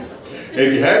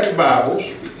If you have your Bibles,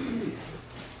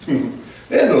 isn't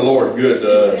the Lord good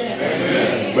to us?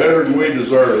 Amen. Better than we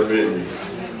deserve, isn't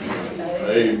He?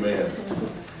 Amen.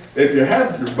 If you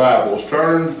have your Bibles,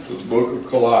 turn to the book of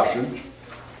Colossians,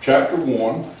 chapter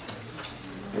 1.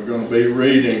 We're going to be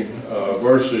reading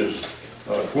verses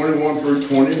 21 through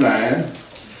 29.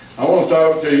 I want to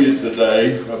talk to you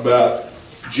today about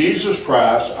Jesus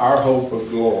Christ, our hope of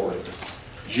glory.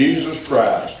 Jesus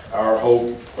Christ, our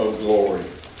hope of glory.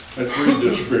 Let's read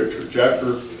this scripture.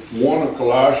 Chapter 1 of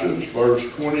Colossians, verse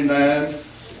 21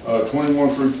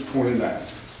 through 29.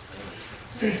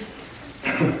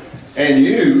 And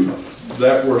you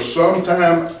that were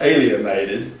sometime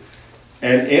alienated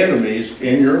and enemies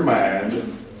in your mind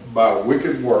by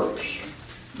wicked works,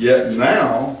 yet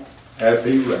now hath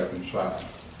he reconciled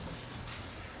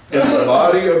in the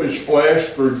body of his flesh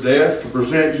through death, to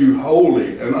present you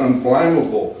holy and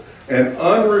unblameable and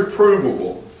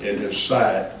unreprovable in his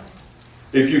sight.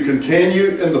 If you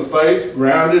continue in the faith,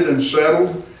 grounded and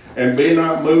settled, and be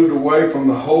not moved away from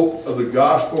the hope of the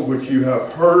gospel which you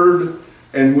have heard,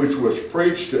 and which was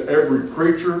preached to every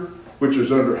creature which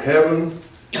is under heaven,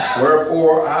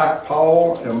 wherefore I,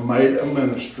 Paul, am made a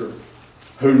minister,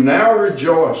 who now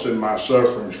rejoice in my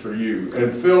sufferings for you,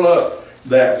 and fill up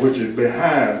that which is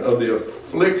behind of the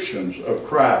afflictions of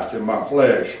Christ in my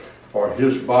flesh, for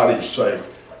his body's sake,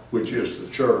 which is the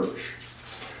church,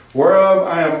 whereof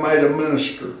I am made a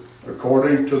minister,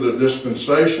 according to the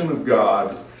dispensation of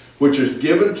God, which is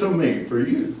given to me for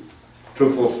you, to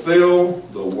fulfill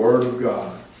the word of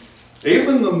God,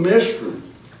 even the mystery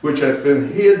which hath been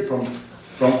hid from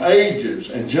ages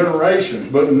and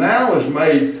generations, but now is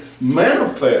made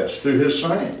manifest to his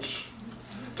saints,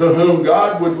 to whom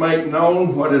God would make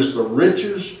known what is the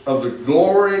riches of the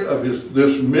glory of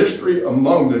this mystery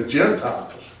among the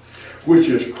Gentiles, which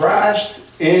is Christ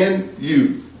in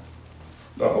you,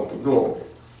 the hope of glory.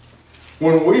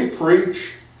 When we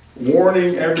preach,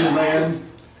 warning every man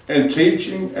and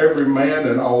teaching every man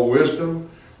in all wisdom,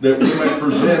 that we may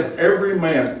present every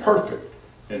man perfect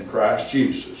in Christ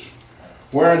Jesus,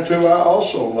 whereunto I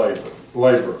also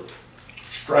labor,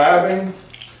 striving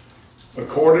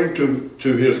according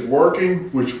to his working,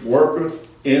 which worketh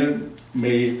in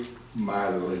me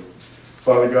mightily.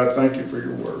 Father God, thank you for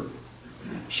your word.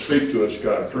 Speak to us,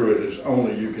 God, through it as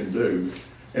only you can do.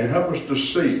 And help us to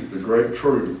see the great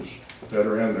truths that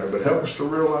are in there. But help us to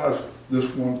realize this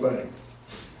one thing,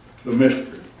 the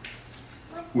mystery,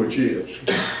 which is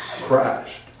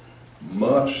Christ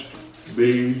must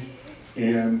be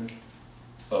in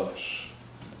us.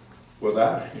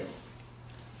 Without him,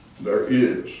 there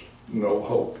is no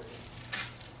hope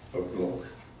of glory.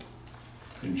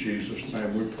 In Jesus'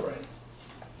 name we pray.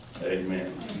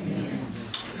 Amen. Amen.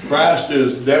 Christ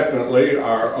is definitely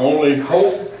our only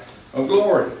hope of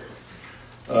glory.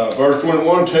 Verse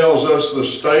 21 tells us the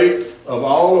state of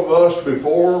all of us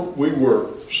before we were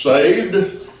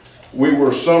saved. We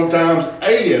were sometimes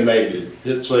alienated,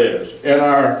 it says, in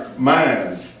our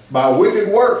minds by wicked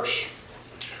works.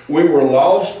 We were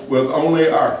lost with only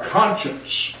our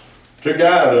conscience to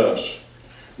guide us.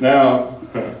 Now,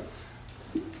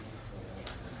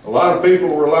 a lot of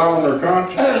people rely on their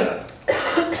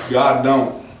conscience. God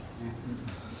don't.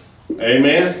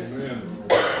 Amen?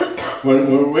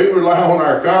 When we rely on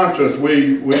our conscience,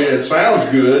 it sounds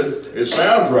good, it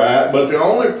sounds right, but the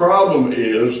only problem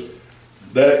is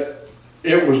that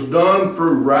it was done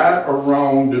through right or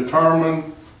wrong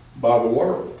determined by the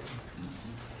world.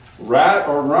 Right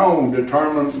or wrong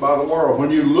determined by the world.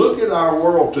 When you look at our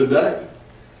world today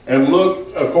and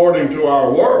look according to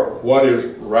our world, what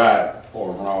is right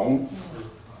or wrong?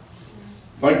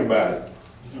 Think about it.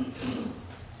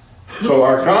 So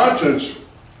our conscience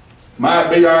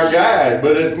might be our guide,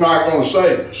 but it's not going to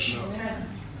save us.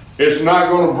 It's not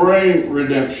going to bring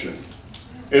redemption.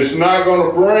 It's not going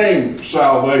to bring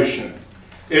salvation.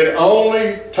 It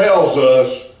only tells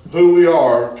us who we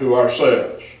are to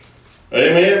ourselves.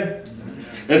 Amen?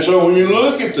 And so when you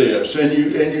look at this and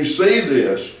you see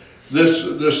this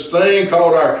thing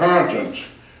called our conscience,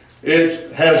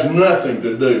 it has nothing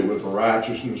to do with the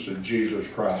righteousness of Jesus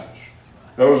Christ.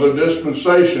 There was a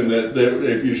dispensation that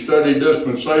if you study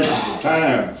dispensations of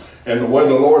time and the way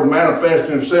the Lord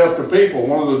manifested himself to people,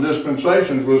 one of the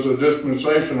dispensations was a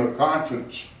dispensation of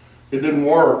conscience. It didn't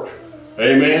work.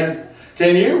 Amen?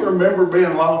 Can you remember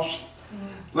being lost?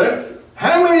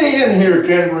 How many in here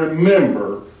can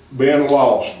remember being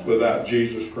lost without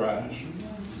Jesus Christ?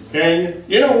 Can you?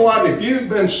 You know what? If you've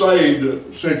been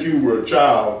saved since you were a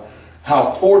child,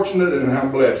 how fortunate and how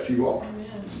blessed you are.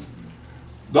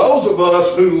 Those of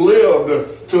us who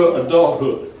lived to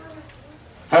adulthood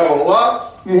have a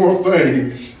lot more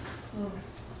things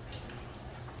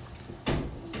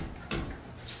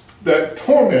that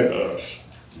torment us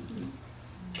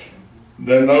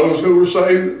than those who were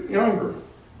saved younger.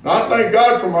 Now, I thank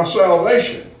God for my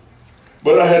salvation,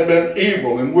 but I had been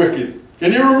evil and wicked.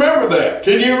 Can you remember that?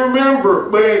 Can you remember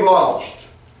being lost?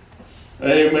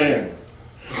 Amen.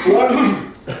 What,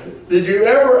 did you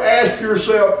ever ask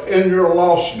yourself in your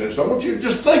lostness? I want you to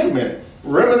just think a minute.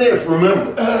 Reminisce,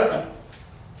 remember.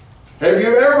 Have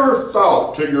you ever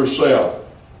thought to yourself,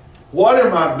 what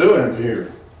am I doing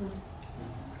here?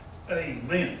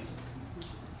 Amen.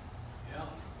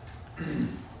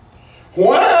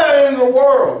 Why in the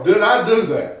world did I do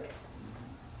that?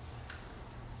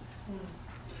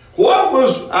 What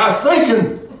was I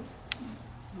thinking?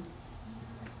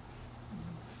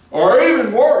 Or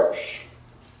even worse,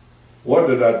 what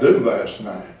did I do last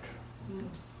night?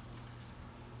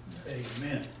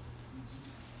 Amen.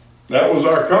 That was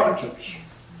our conscience.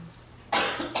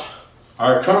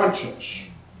 Our conscience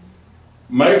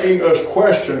making us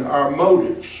question our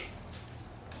motives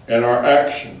and our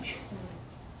actions.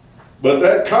 But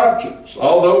that conscience,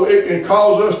 although it can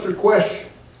cause us to question,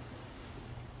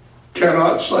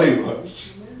 cannot save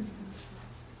us.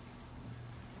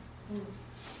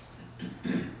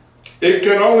 It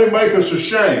can only make us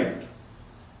ashamed.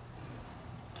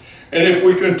 And if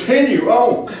we continue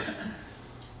on,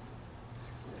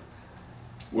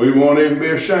 we won't even be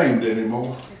ashamed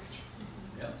anymore.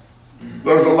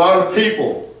 There's a lot of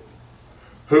people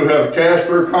who have cast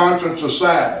their conscience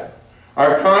aside.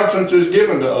 Our conscience is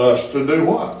given to us to do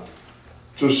what?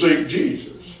 To seek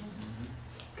Jesus.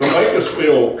 To make us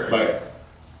feel bad.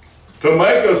 To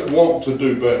make us want to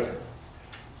do better.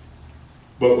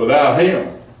 But without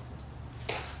Him,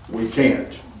 we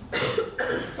can't.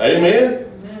 Amen?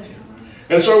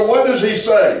 And so what does He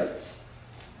say?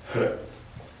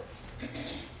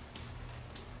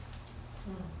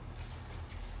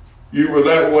 You were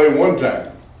that way one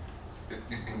time.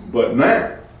 But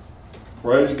now,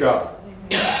 praise God,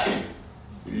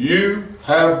 you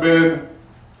have been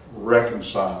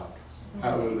reconciled.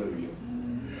 Hallelujah.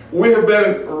 We have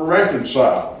been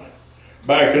reconciled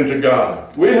back into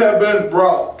God. We have been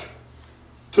brought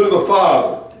to the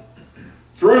Father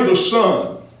through the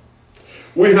Son.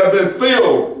 We have been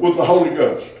filled with the Holy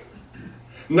Ghost.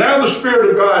 Now the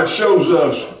Spirit of God shows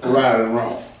us right and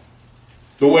wrong,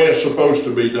 the way it's supposed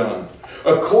to be done,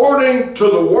 according to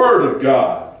the Word of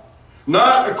God,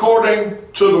 not according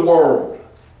to the world.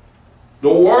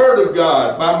 The Word of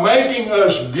God, by making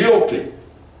us guilty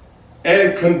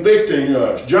and convicting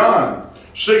us. John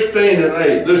 16 and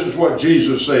 8, this is what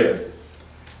Jesus said.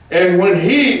 And when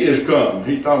He is come,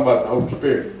 He's talking about the Holy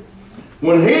Spirit.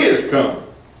 When He is come,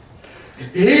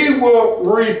 He will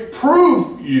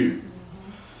reprove you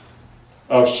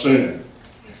of sin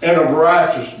and of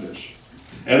righteousness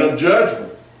and of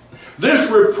judgment. This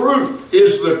reproof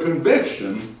is the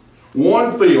conviction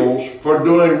one feels for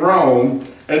doing wrong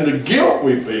and the guilt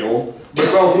we feel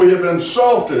because we have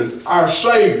insulted our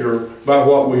Savior by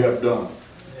what we have done.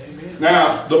 Amen.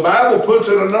 Now, the Bible puts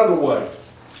it another way.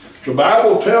 The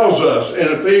Bible tells us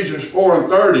in Ephesians 4 and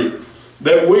 30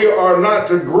 that we are not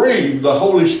to grieve the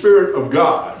Holy Spirit of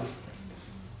God,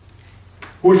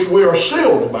 which we are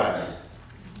sealed by.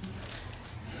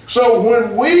 So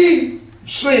when we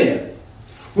sin,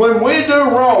 when we do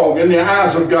wrong in the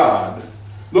eyes of God,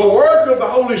 the work of the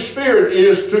Holy Spirit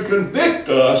is to convict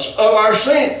us of our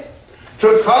sin,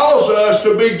 to cause us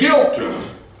to be guilty,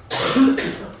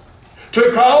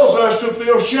 to cause us to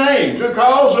feel shame, to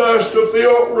cause us to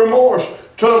feel remorse,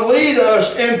 to lead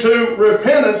us into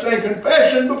repentance and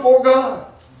confession before God.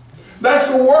 That's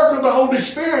the work of the Holy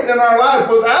Spirit in our life.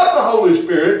 Without the Holy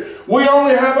Spirit, we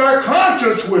only have our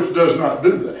conscience, which does not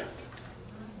do that.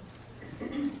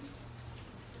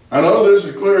 I know this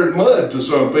is clear as mud to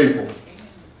some people,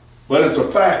 but it's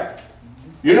a fact.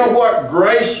 You know what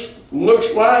grace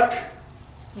looks like?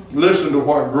 Listen to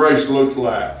what grace looks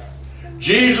like.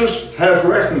 Jesus has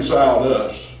reconciled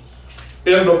us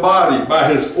in the body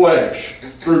by His flesh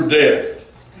through death.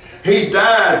 He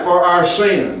died for our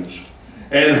sins,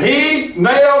 and He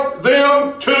nailed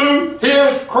them to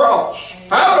His cross.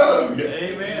 Hallelujah.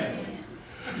 Amen.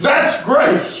 That's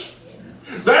grace.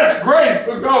 That's grace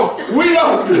because we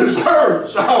don't deserve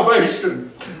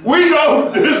salvation. We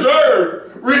don't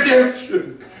deserve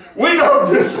redemption. We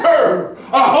don't deserve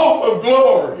a hope of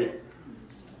glory.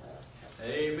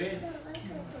 Amen.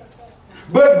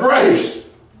 But grace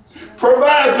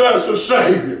provides us a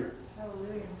Savior.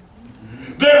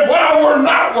 That while we're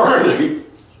not worthy,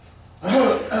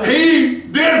 He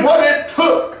did what it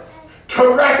took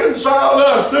to reconcile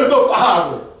us to the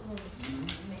Father.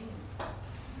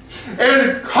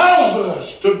 And cause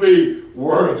us to be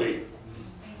worthy.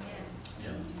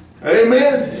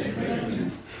 Amen.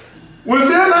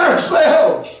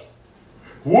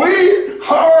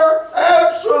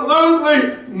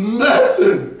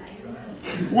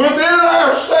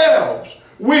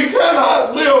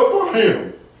 cannot live for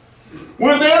him.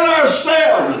 Within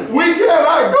ourselves, we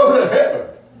cannot go to heaven.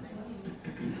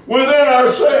 Within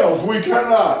ourselves, we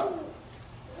cannot.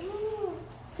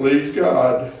 Please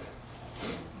God,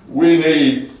 we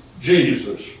need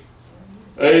Jesus.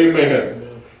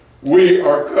 Amen. We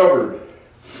are covered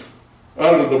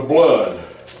under the blood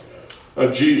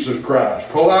of Jesus Christ.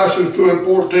 Colossians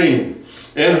 2:14,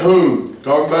 in whom,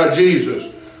 talking about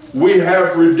Jesus, we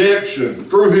have redemption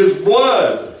through his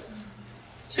blood,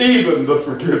 even the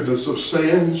forgiveness of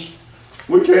sins.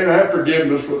 We can't have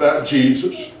forgiveness without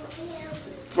Jesus.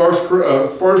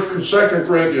 2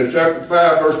 Corinthians chapter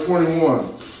 5, verse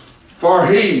 21. For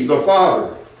he, the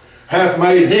Father, hath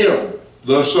made him,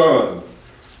 the Son,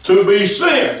 to be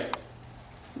sin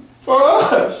for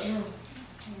us.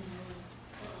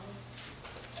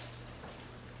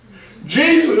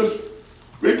 Jesus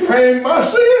became my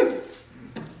sin.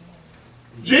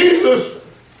 Jesus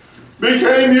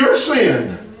became your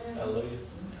sin. Hallelujah.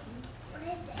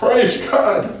 Praise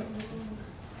God.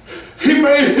 He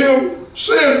made him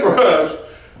sin for us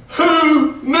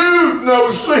who knew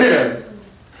no sin.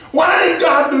 Why did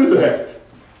God do that?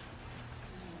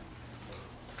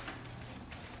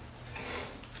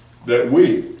 That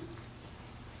we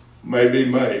may be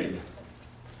made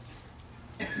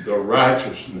the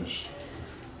righteousness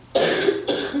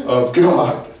of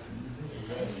God.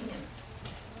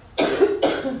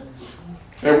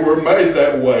 And we're made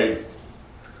that way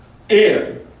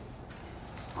in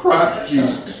Christ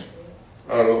Jesus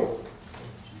our Lord.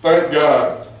 Thank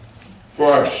God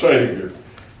for our Savior.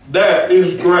 That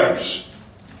is grace.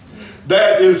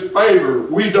 That is favor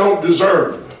we don't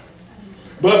deserve.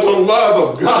 But the love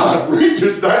of God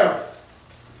reaches down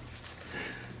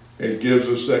and gives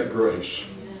us that grace.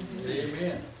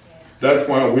 Amen. That's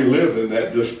why we live in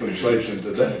that dispensation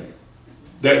today.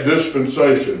 That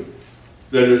dispensation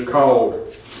that is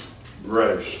called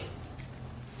grace.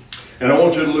 And I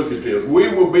want you to look at this. We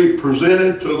will be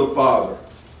presented to the Father.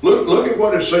 Look at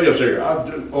what it says here.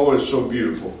 Oh, it's so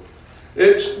beautiful.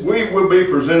 We will be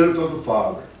presented to the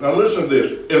Father. Now listen to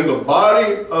this. In the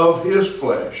body of his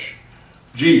flesh,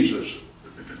 Jesus,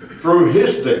 through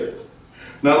his death.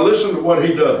 Now listen to what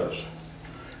he does.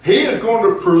 He is going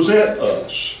to present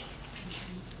us.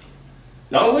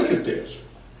 Now look at this.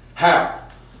 How?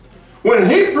 When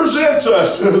he presents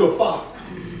us to the Father,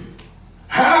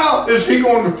 how is he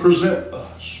going to present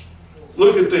us?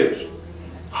 Look at this.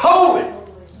 Holy.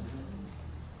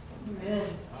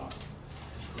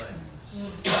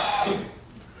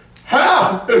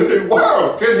 How in the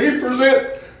world can he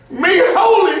present me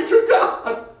holy to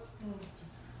God?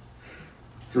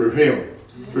 Through him,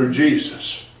 through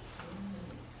Jesus.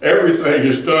 Everything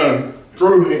is done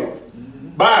through him,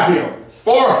 by him,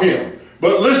 for him.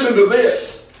 But listen to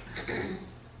this.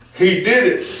 He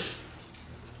did it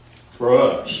for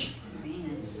us.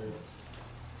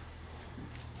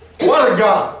 What a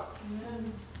God.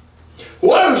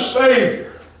 What a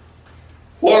Savior.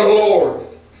 What a Lord.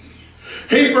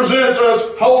 He presents us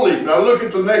holy. Now look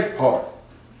at the next part.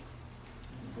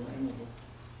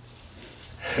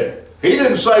 He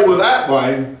didn't say without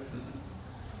blame.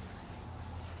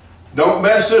 Don't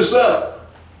mess this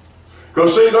up.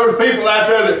 Because see, there's people out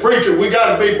there that preach it. We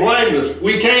got to be blameless.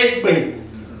 We can't be.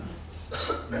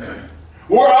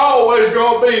 We're always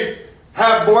going to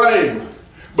have blame.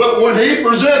 But when he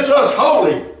presents us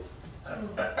holy,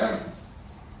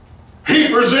 he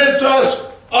presents us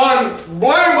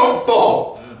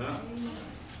unblameable.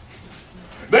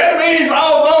 That means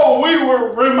although we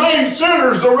will remain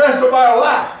sinners the rest of our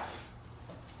life,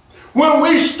 when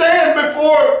we stand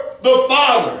before the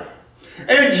Father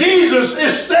and Jesus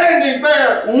is standing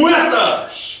there with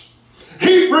us,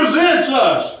 he presents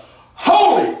us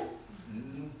holy,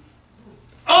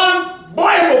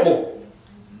 unblameable,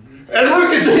 and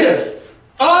look at this,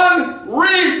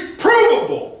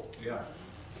 unreprovable. Yeah.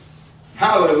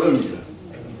 Hallelujah.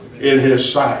 In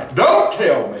his sight. Don't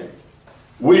tell me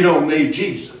we don't need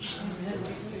Jesus.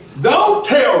 Don't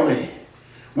tell me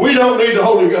we don't need the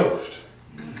Holy Ghost.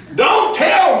 Don't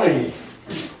tell me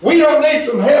we don't need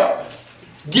some help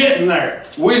getting there.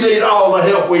 We need all the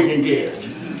help we can get.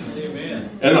 Amen.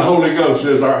 And the Holy Ghost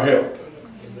is our help.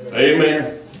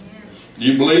 Amen. Do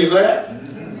you believe that?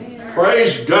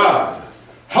 Praise God.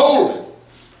 Holy,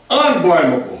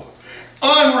 unblameable,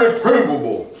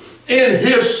 unreprovable in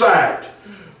his sight.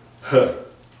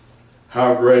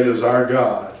 How great is our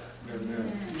God.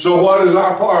 So what is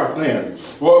our part then?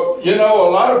 Well, you know,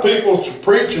 a lot of people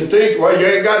preach and teach, well, you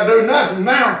ain't got to do nothing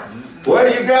now. Well,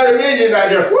 you got it in you now,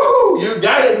 just, woohoo, you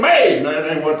got it made. That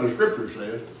ain't what the scripture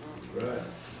says. Right.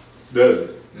 Does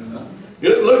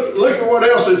it? Look at what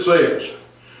else it says.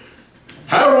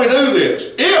 How do we do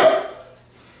this? If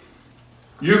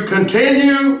you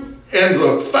continue in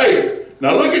the faith.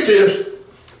 Now look at this.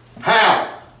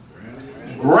 How?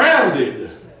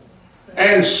 Grounded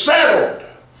and settled.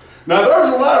 Now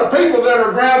there's a lot of people that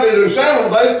are grounded and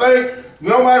settled. They think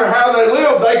no matter how they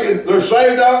live, they're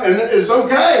saved out and it's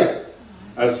okay.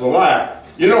 That's a lie.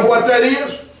 You know what that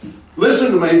is?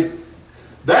 Listen to me.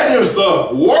 That is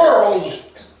the world's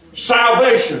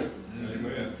salvation.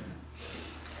 Amen.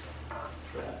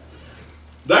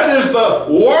 That is the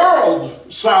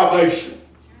world's salvation.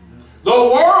 The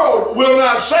world will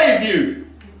not save you.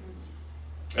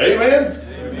 Amen?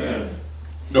 Amen.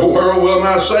 The world will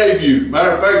not save you.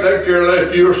 Matter of fact, they care less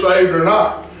if you're saved or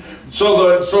not.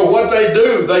 So what they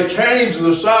do, they change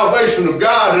the salvation of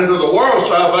God into the world's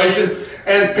salvation,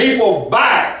 and people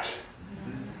buy it.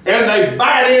 And they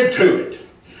bite into it.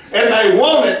 And they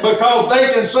want it because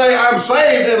they can say, I'm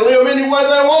saved, and live any way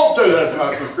they want to. That's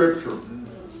not the Scripture.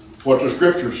 What the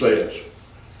Scripture says.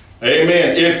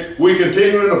 Amen. If we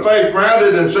continue in the faith,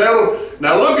 grounded and settled.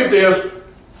 Now look at this.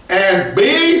 And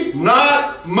be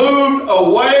not moved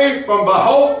away from the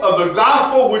hope of the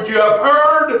gospel which you have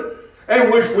heard,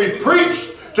 and which we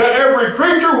preach to every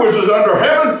creature which is under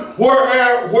heaven,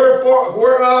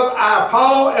 whereof I,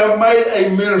 Paul, am made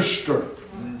a minister.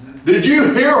 Did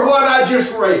you hear what I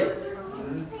just read?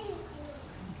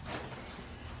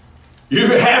 You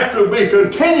have to be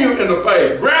continued in the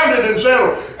faith, grounded and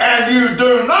settled, and you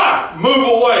do not move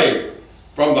away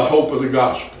from the hope of the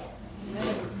gospel.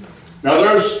 Now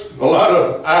there's a lot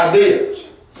of ideas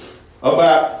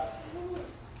about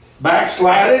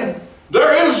backsliding.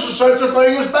 There is such a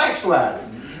thing as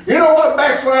backsliding. You know what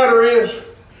backslider is?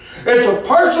 It's a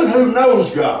person who knows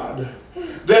God,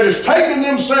 that has taken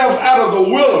themselves out of the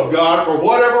will of God for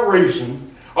whatever reason.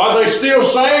 Are they still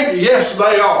saved? Yes,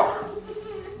 they are.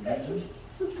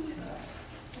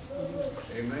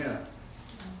 Amen.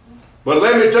 But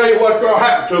let me tell you what's going to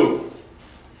happen to them.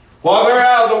 While they're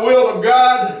out of the will of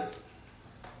God,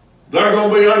 they're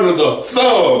going to be under the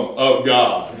thumb of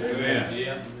God. Amen.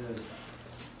 Yeah.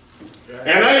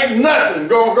 And ain't nothing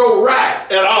going to go right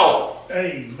at all.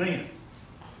 Amen.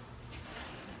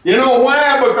 You know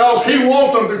why? Because he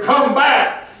wants them to come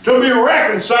back to be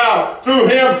reconciled through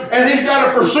him, and he's got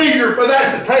a procedure for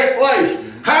that to take place.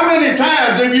 How many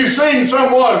times have you seen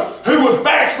someone who was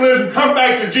backslidden come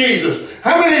back to Jesus?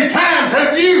 How many times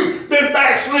have you been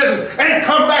backslidden and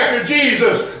come back to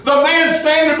Jesus? The man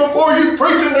standing before you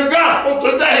preaching the gospel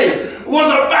today was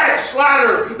a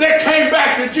backslider that came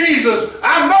back to Jesus.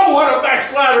 I know what a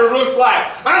backslider looks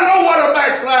like. I know what a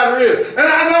backslider is. And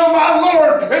I know my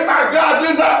Lord and my God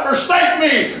did not forsake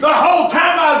me the whole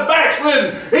time I was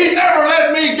backslidden. He never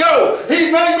let me go. He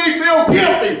made me feel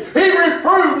guilty. He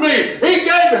reproved me. He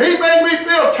made me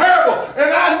feel terrible.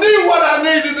 And I knew what I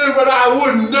needed to do, but I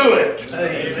wouldn't do it.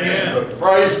 Amen. But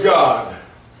praise God.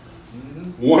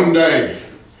 One day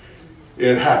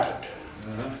it happened.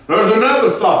 There's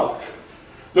another thought.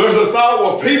 There's a thought,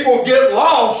 well, people get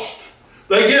lost,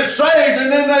 they get saved, and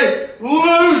then they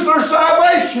lose their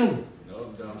salvation.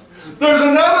 There's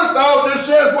another thought that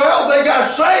says, well, they got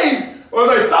saved, or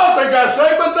they thought they got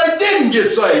saved, but they didn't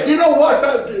get saved. You know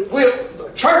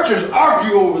what? Churches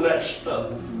argue over that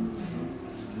stuff.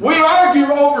 We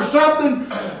argue over something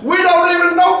we don't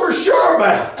even know for sure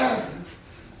about.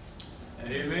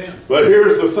 Amen. But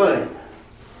here's the thing.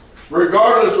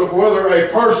 Regardless of whether a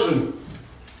person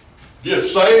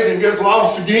gets saved and gets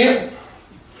lost again,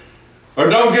 or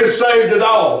don't get saved at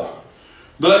all,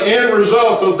 the end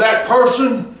result of that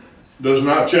person does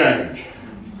not change.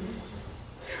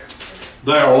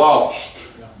 They are lost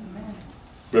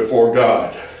before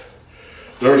God.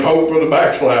 There's hope for the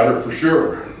backslider for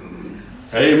sure.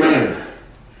 Amen.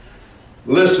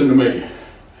 Listen to me.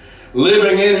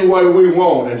 Living any way we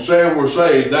want and saying we're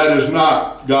saved, that is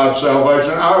not God's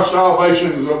salvation. Our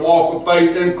salvation is a walk of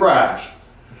faith in Christ.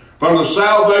 From the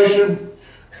salvation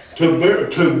to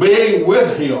being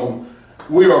with him,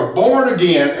 we are born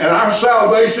again, and our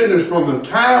salvation is from the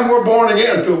time we're born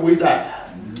again until we die.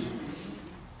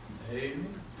 Amen.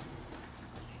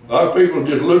 A lot of people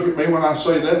just look at me when I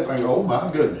say that and think, oh my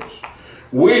goodness.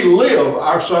 We live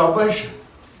our salvation.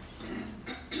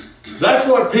 That's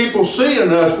what people see in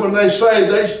us when they say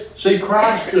they see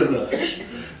Christ in us.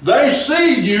 They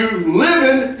see you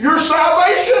living your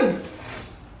salvation.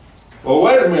 Well,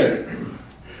 wait a minute.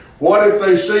 What if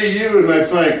they see you and they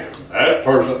think, that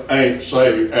person ain't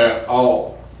saved at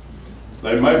all?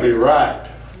 They may be right.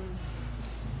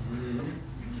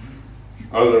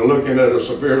 Or they're looking at a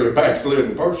severely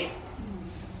backslidden person.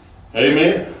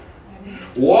 Amen?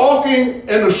 Walking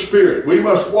in the Spirit. We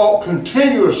must walk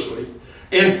continuously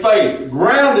in faith,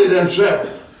 grounded and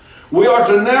settled. We are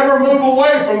to never move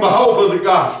away from the hope of the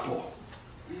gospel.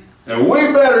 And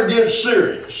we better get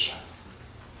serious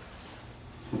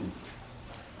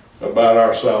about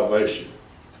our salvation.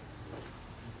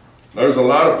 There's a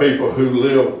lot of people who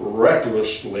live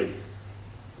recklessly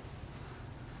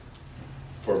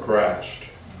for Christ.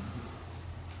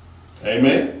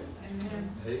 Amen?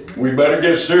 Amen. We better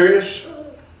get serious,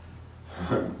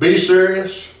 be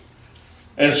serious,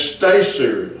 and stay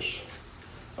serious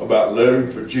about living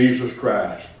for Jesus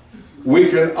Christ. We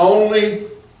can only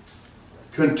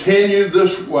continue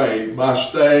this way by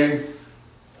staying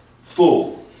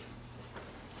full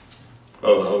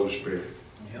of the Holy Spirit.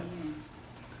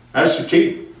 That's the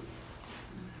key.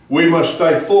 We must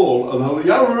stay full of the Holy.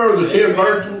 Y'all remember the 10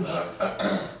 virgins?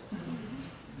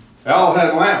 They all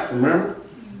had lamps, remember?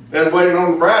 They were waiting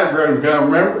on the bridegroom to come,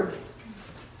 remember?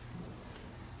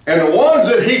 And the ones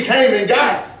that he came and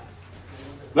got,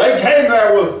 they came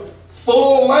there with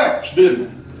full lamps, didn't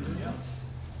they?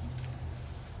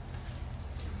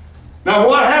 Now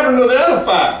what happened to the other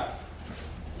 5?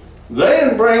 They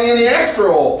didn't bring any extra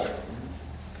oil.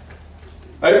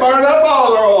 They burned up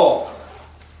all their oil.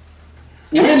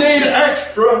 We need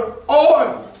extra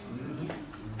oil.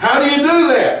 How do you do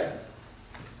that?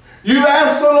 You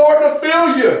ask the Lord to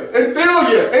fill you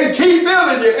and keep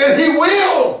filling you, and He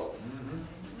will.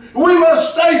 We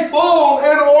must stay full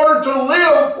in order to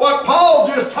live what Paul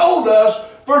just told us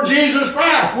for Jesus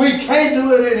Christ. We can't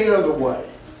do it any other way.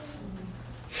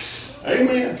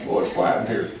 Amen. Boy, it's quiet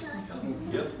in here.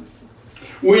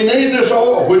 We need this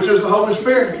oil, which is the Holy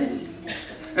Spirit.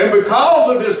 And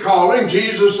because of his calling,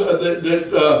 Jesus,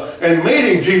 and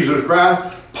meeting Jesus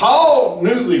Christ, Paul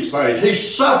knew these things. He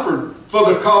suffered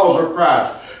for the cause of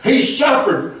Christ. He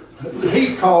suffered,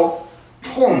 he called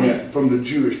torment from the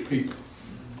Jewish people.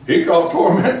 He called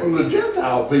torment from the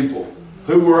Gentile people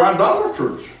who were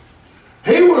idolaters.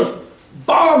 He was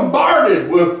bombarded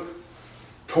with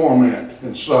torment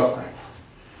and suffering.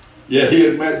 Yet he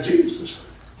had met Jesus.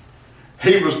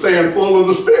 He was staying full of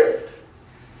the Spirit.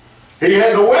 He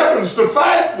had the weapons to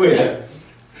fight with.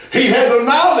 He had the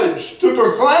knowledge to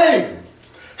proclaim.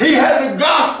 He had the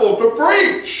gospel to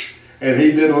preach. And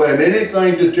he didn't let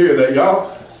anything deter that.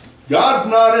 Y'all, God's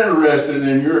not interested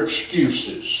in your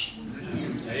excuses.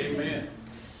 Amen.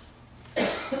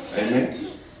 Amen.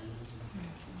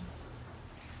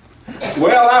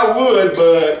 Well, I would,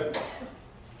 but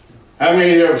how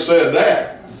many ever said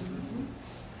that?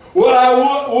 Well,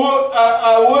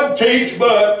 I would teach,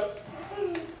 but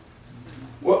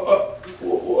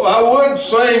I would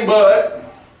sing, but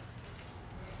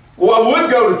I would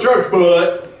go to church,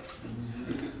 but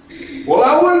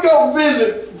I would go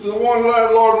visit the one that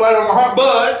the Lord laid on my heart,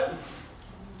 but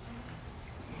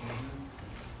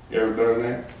you ever done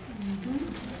that?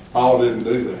 Paul didn't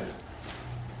do that.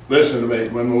 Listen to me.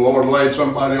 When the Lord laid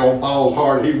somebody on Paul's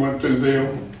heart, he went to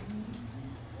them.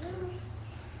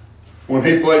 When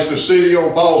he placed a city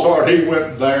on Paul's heart, he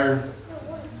went there.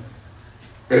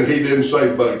 And he didn't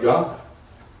say, but God,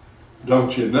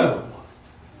 don't you know,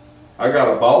 I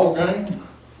got a ball game?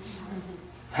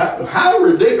 How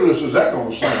ridiculous is that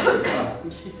going to sound to God?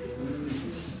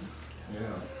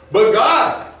 But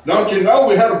God, don't you know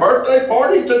we had a birthday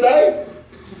party today?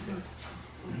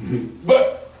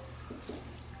 But,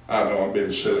 I know I'm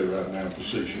being silly right now,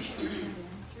 facetious.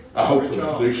 I hope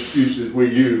the excuses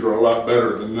we use are a lot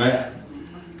better than that.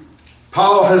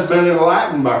 Paul has been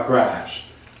enlightened by Christ.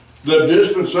 The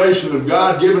dispensation of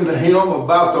God given to him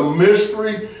about the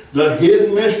mystery, the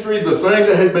hidden mystery, the thing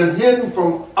that had been hidden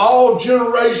from all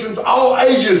generations, all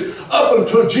ages, up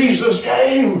until Jesus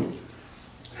came.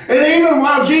 And even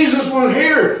while Jesus was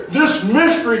here, this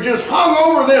mystery just hung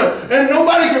over them and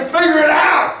nobody could figure it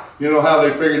out. You know how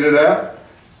they figured it out?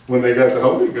 When they got the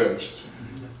Holy Ghost.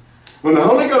 When the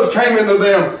Holy Ghost came into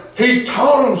them, He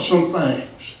taught them some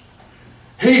things.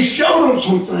 He showed them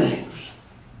some things.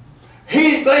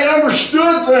 They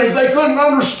understood things they couldn't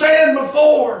understand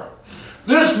before.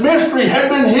 This mystery had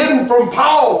been hidden from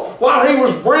Paul while he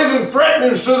was breathing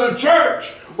threatenings to the church,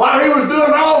 while he was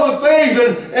doing all the things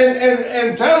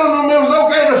and telling them it was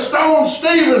okay to stone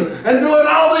Stephen and doing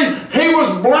all these. He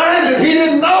was blinded. He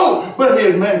didn't know, but he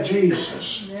had met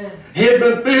Jesus. He had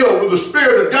been filled with the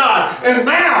Spirit of God, and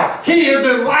now he is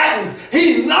enlightened.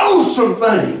 He knows some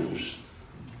things.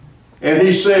 And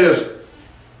he says,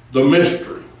 the mystery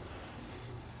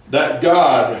that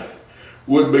God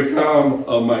would become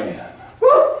a man.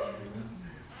 Woo!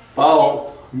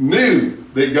 Paul knew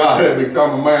that God had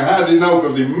become a man. How did he know?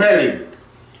 Because he met him.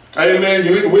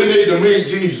 Amen. We need to meet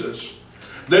Jesus.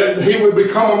 that he would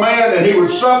become a man and he would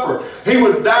suffer. He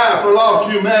would die for lost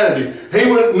humanity.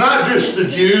 He would, not just the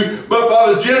Jew, but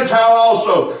for the Gentile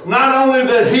also. Not only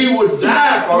that he would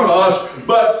die for us,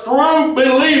 but through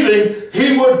believing,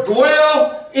 he would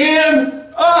dwell in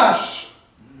us.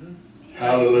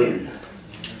 Hallelujah.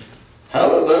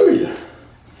 Hallelujah.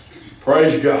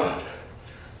 Praise God.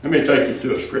 Let me take you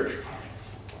to a scripture.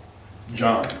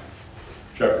 John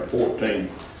chapter 14.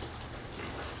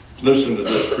 Listen to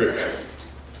this scripture.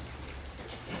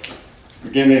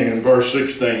 Beginning in verse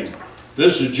 16.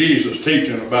 This is Jesus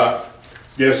teaching about,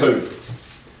 guess who?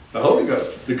 The Holy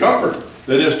Ghost, the Comforter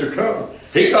that is to come.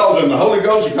 He calls him the Holy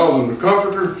Ghost, he calls him the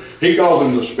Comforter, he calls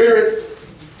him the Spirit.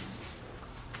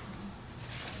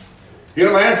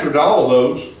 He'll answer to all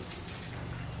those.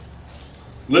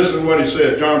 Listen to what he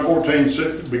said, John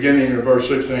 14, beginning in verse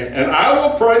 16. And I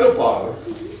will pray the Father,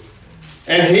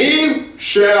 and he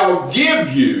shall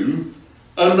give you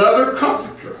another Comforter.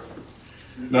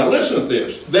 Now listen to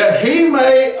this. That he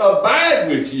may abide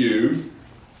with you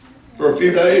for a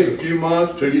few days, a few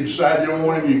months, till you decide you don't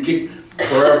want him, you keep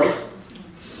forever.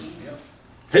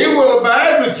 He will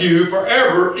abide with you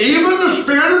forever, even the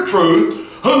Spirit of truth,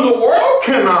 whom the world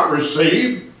cannot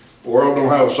receive. The world don't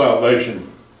have salvation,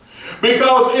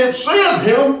 because it seeth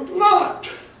him not,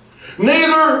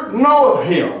 neither knoweth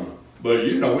him, but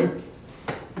you know him.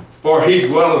 For he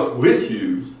dwelleth with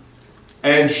you,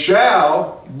 and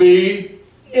shall be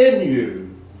in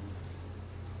you.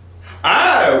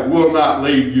 I will not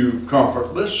leave you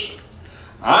comfortless.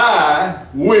 I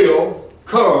will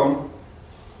come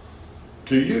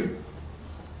to you.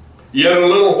 Yet a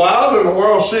little while, and the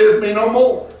world seeth me no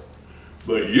more.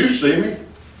 But you see me,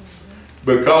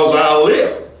 because I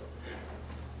live.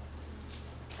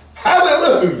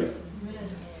 Hallelujah.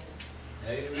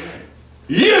 Amen.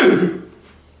 You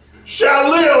shall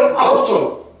live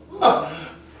also.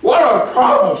 What a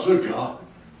promise of God.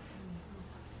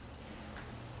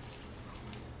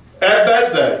 At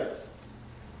that day,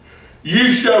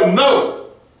 you shall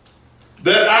know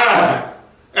that I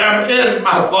am in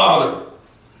my Father,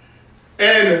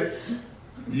 and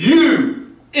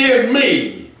you in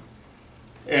me,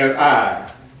 and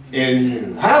I in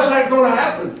you. How's that going to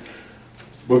happen?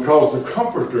 Because the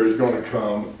Comforter is going to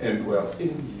come and dwell in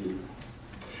you.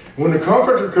 When the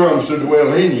Comforter comes to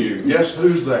dwell in you, guess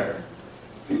who's there?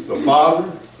 The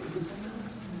Father,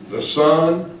 the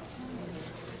Son,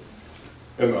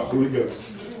 and the Holy Ghost.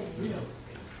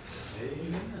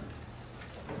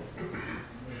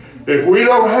 If we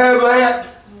don't have that,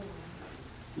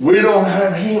 we don't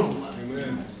have Him.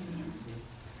 Amen.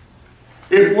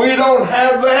 If we don't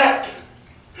have that,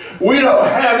 we don't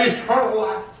have eternal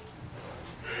life.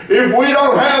 If we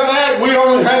don't have that, we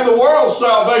only have the world's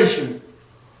salvation.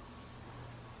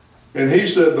 And He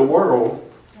said the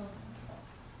world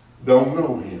don't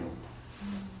know Him.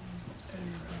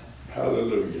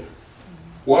 Hallelujah.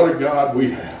 What a God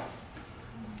we have.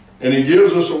 And He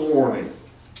gives us a warning.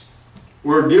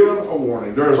 We're given a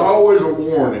warning. There's always a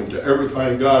warning to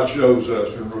everything God shows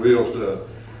us and reveals to us.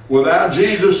 Without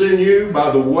Jesus in you,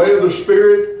 by the way of the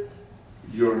Spirit,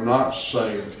 you're not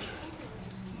saved.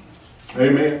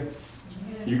 Amen?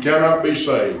 You cannot be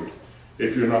saved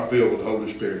if you're not filled with the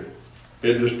Holy Spirit.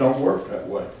 It just don't work that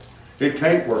way. It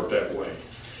can't work that way.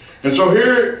 And so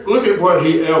here, look at what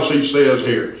else he says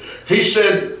here. He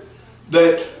said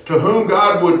that to whom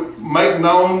God would make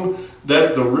known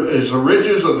that is the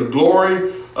riches of the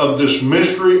glory of this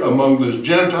mystery among the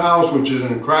Gentiles, which is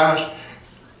in Christ.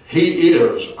 He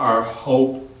is our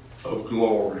hope of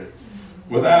glory.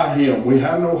 Without Him, we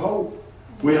have no hope.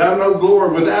 We have no glory.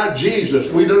 Without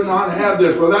Jesus, we do not have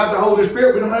this. Without the Holy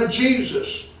Spirit, we don't have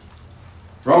Jesus.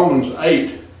 Romans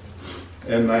 8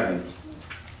 and 9.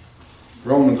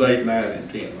 Romans 8, 9, and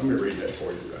 10. Let me read that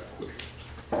for you right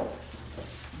quick.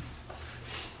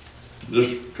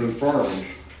 This confirms.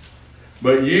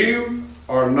 But you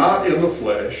are not in the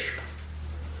flesh,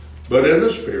 but in the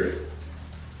Spirit,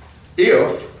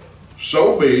 if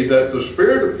so be that the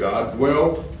Spirit of God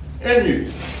dwell in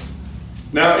you.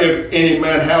 Now, if any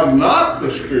man have not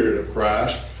the Spirit of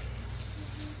Christ,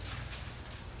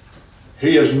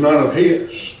 he is none of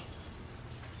His.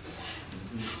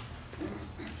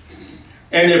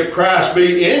 And if Christ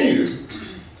be in you,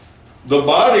 the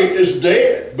body is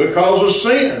dead because of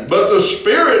sin, but the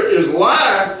Spirit is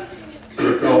life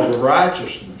because of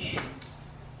righteousness.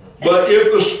 But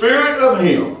if the Spirit of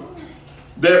Him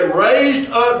that raised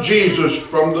up Jesus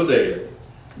from the dead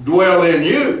dwell in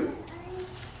you,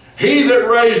 He that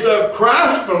raised up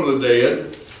Christ from the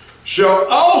dead shall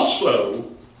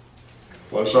also,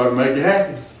 what's that make you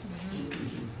happy?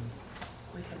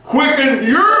 Quicken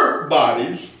your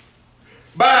bodies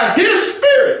by his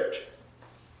Spirit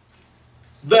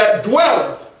that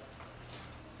dwelleth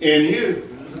in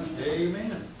you.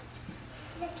 Amen.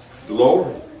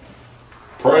 Glory.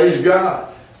 Praise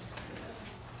God.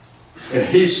 And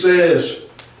he says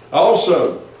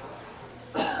also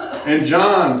in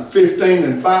John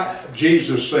 15:5,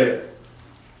 Jesus said,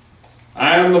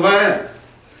 I am the vine,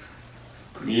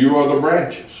 you are the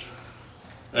branches.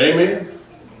 Amen.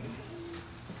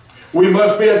 We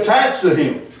must be attached to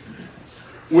him.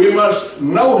 We must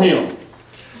know him.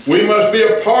 We must be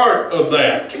a part of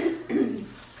that.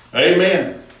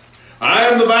 Amen. I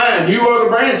am the vine, you are the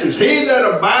branches. He that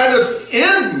abideth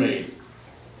in me,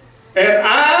 and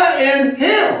I in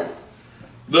him,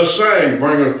 the same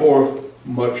bringeth forth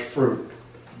much fruit.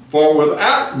 For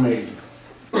without me,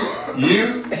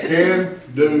 you can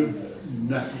do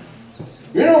nothing.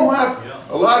 You know why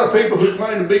a lot of people who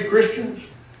claim to be Christians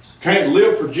can't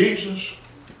live for Jesus?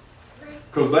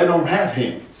 Because they don't have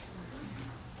him.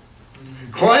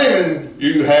 Claiming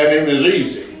you have him is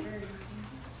easy.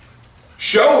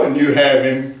 Showing you have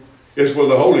him is where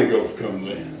the Holy Ghost comes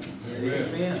in.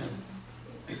 Amen.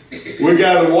 We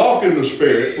got to walk in the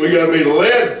Spirit. We got to be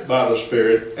led by the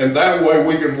Spirit, and that way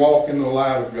we can walk in the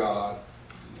light of God.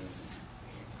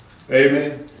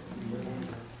 Amen.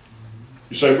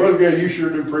 You say, Brother Gary, you sure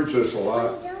do preach this a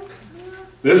lot.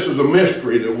 This is a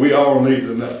mystery that we all need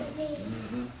to know.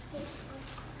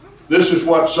 This is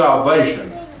what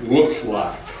salvation looks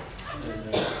like.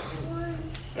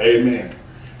 Amen.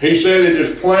 He said it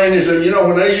as plain as, you know,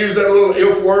 when they use that little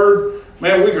if word,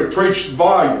 man, we could preach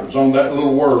volumes on that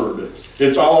little word.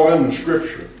 It's all in the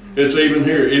Scripture. It's even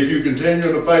here. If you continue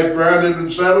in the faith, grounded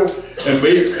and settled, and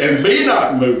be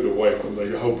not moved away from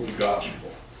the hope of the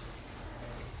gospel,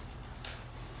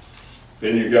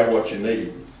 then you got what you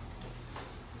need.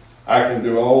 I can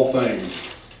do all things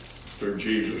through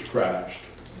Jesus Christ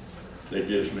that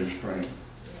gives me strength.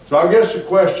 So I guess the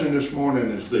question this morning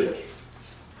is this.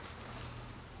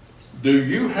 Do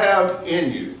you have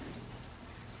in you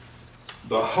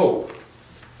the hope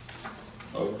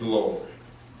of glory?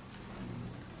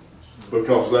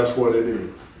 Because that's what it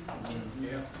is.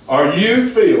 Are you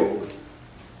filled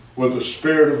with the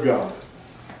Spirit of God?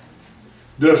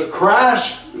 Does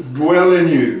Christ dwell in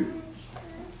you?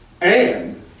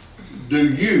 And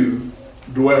do you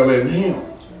dwell in him?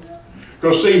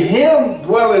 Because see, him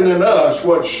dwelling in us,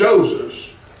 what shows us,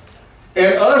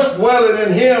 and us dwelling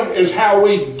in him is how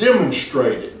we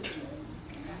demonstrate it.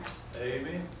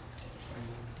 Amen.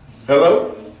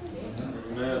 Hello?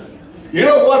 Amen. You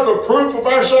know what the proof of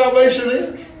our salvation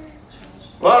is?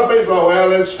 A lot of people say,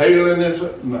 well, it's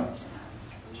healing. No.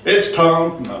 It's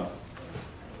tongue. No.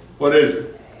 What is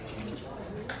it?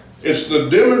 It's the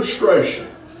demonstration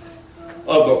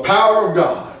of the power of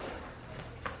God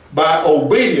by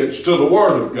obedience to the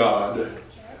Word of God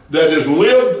that is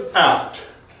lived out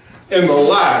in the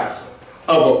life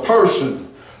of a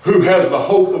person who has the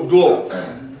hope of glory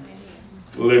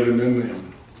living in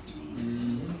them.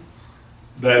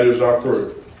 That is our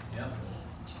proof.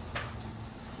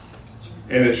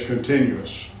 And it's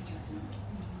continuous.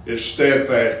 It's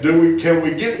steadfast. Can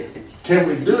we get it? Can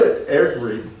we do it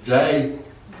every day?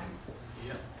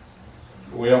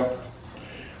 Well,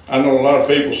 I know a lot of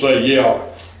people say, yeah,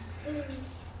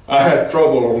 I had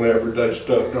trouble on everyday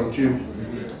stuff, don't you?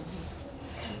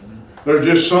 There's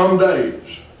just some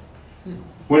days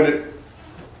when it,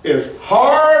 as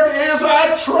hard as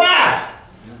I try,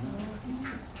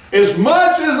 as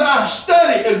much as I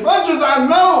study, as much as I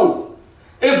know,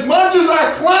 as much as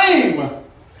I claim,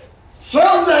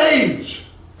 some days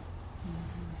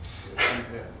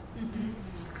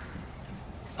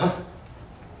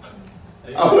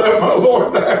I let my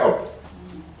Lord down.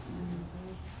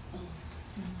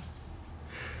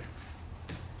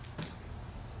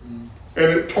 And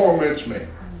it torments me.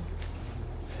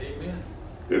 Amen.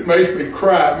 It makes me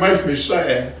cry. It makes me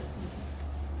sad.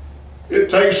 It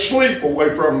takes sleep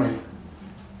away from me.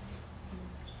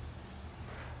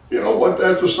 You know what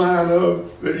that's a sign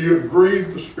of? That you've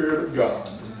grieved the Spirit of God.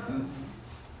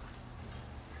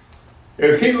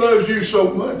 And he loves you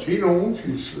so much, he don't want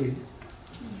you to sleep.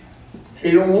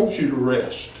 He don't want you to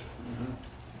rest.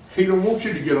 He don't want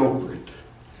you to get over it.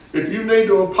 If you need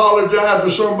to apologize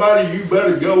to somebody, you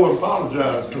better go and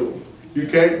apologize to them. You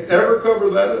can't ever cover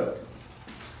that up.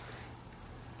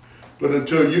 But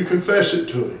until you confess it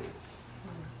to him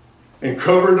and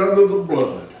cover it under the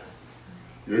blood,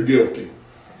 you're guilty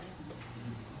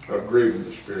of grieving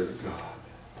the Spirit of God.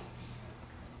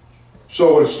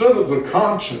 So instead of the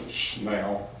conscience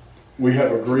now, we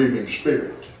have a grieving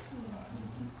spirit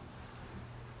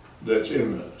that's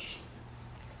in us.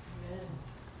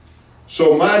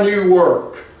 So my new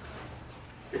work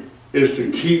is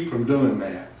to keep from doing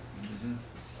that.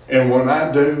 And when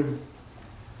I do,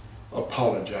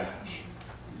 apologize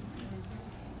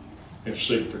and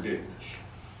seek forgiveness.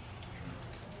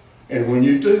 And when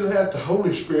you do that, the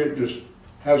Holy Spirit just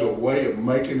has a way of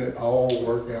making it all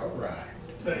work out right.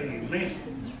 Amen.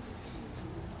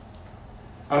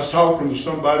 I was talking to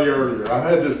somebody earlier. I've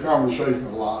had this conversation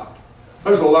a lot.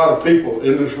 There's a lot of people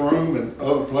in this room and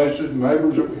other places,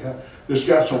 neighbors that we have, that's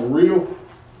got some real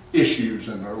issues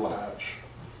in their lives.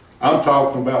 I'm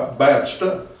talking about bad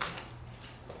stuff.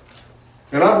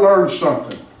 And I've learned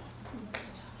something.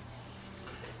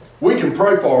 We can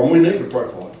pray for them. We need to pray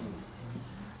for them.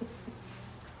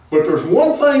 But there's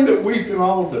one thing that we can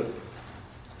all do.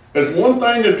 There's one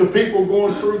thing that the people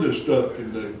going through this stuff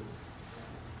can do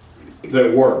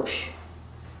that works.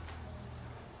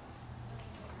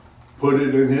 Put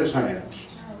it in His hands.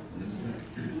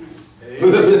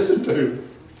 Listen to it.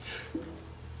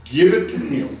 Give it to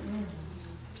Him.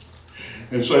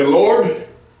 And say, Lord,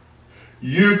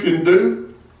 you can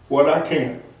do what I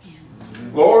can't.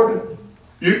 Lord,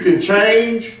 you can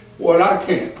change what I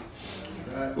can't.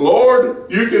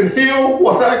 Lord, you can heal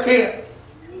what I can't.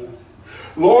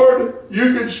 Lord,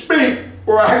 you can speak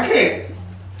where I can't.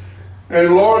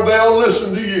 And Lord, they'll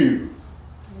listen to you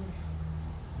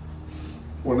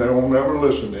when they won't ever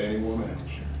listen to anyone else.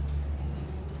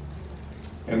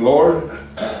 And Lord,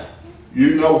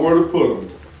 you know where to put them,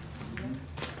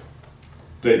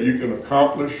 that you can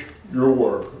accomplish your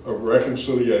work of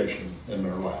reconciliation in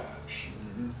their lives.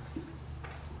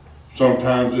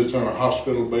 Sometimes it's in a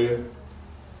hospital bed.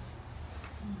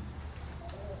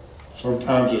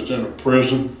 Sometimes it's in a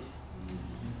prison.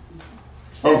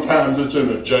 Sometimes it's in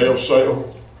a jail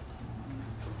cell.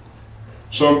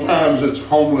 Sometimes it's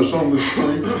homeless on the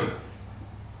street.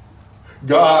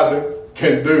 God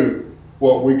can do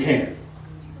what we can't.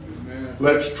 Amen.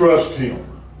 Let's trust Him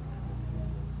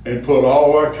and put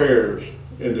all our cares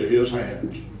into His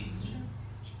hands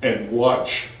and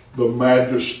watch the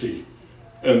majesty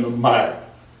and the might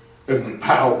and the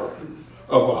power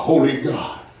of a holy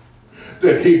God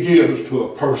that He gives to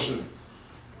a person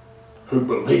who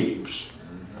believes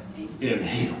in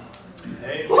Him.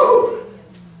 Woo!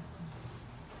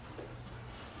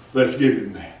 Let's give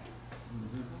Him that.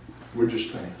 Would you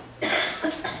stand?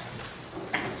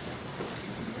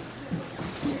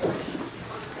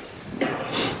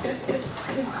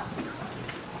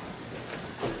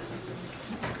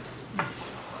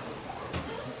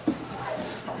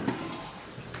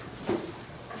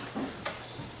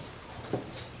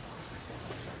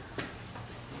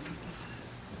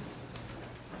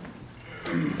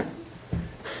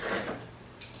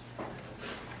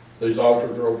 These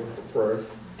altars are open for prayer.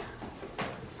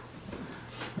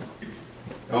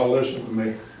 Now listen to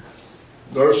me.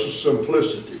 There's a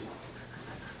simplicity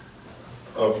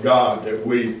of God that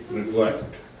we neglect.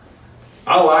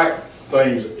 I like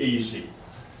things easy.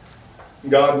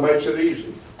 God makes it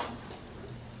easy.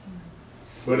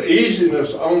 But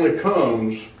easiness only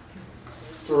comes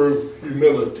through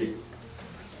humility.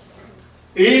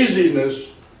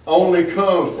 Easiness only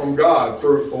comes from God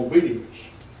through obedience.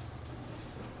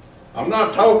 I'm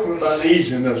not talking about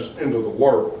easiness into the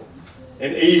world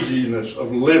and easiness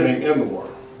of living in the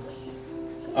world.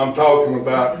 I'm talking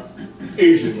about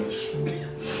easiness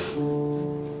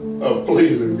of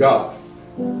pleasing God.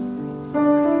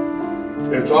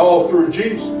 It's all through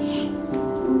Jesus.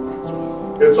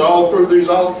 It's all through these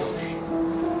altars.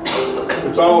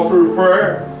 It's all through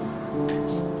prayer.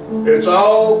 It's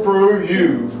all through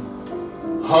you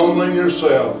humbling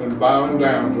yourself and bowing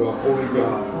down to a holy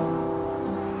God.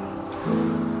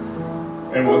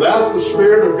 And without the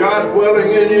Spirit of God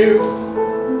dwelling in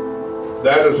you,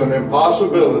 that is an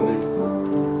impossibility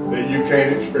that you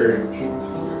can't experience.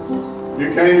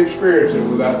 You can't experience it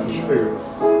without the Spirit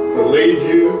to lead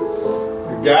you,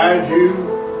 to guide you,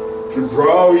 to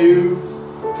draw you,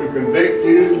 to convict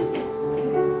you,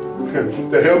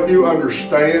 to help you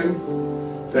understand,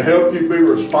 to help you be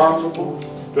responsible,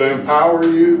 to empower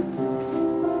you.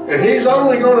 And He's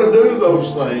only going to do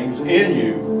those things in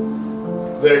you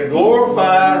that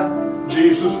glorify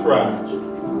Jesus Christ.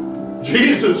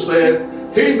 Jesus said,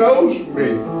 He knows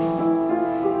me.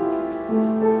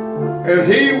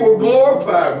 And He will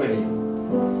glorify me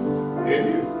in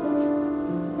you.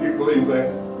 You believe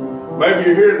that? Maybe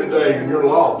you're here today and you're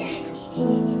lost.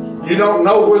 You don't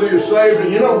know whether you're saved.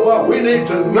 And you know what? We need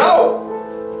to know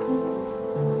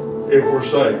if we're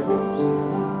saved.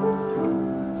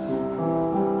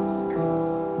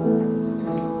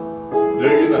 Do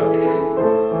you know?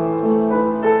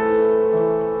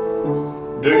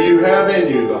 Do you have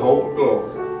in you the hope of glory?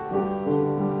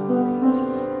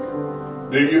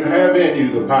 Do you have in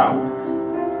you the power?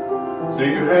 Do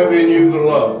you have in you the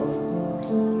love?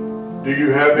 Do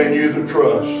you have in you the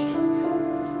trust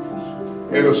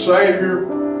in a Savior?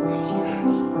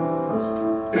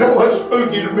 You know what's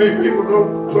spooky to me? People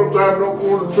sometimes don't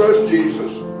want to trust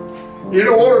Jesus. You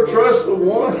don't want to trust the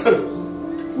one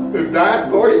who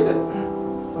died for you.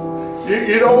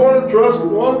 You don't want to trust the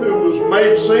one who was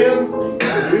made sin.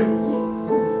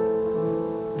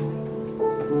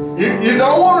 You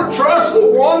don't want to trust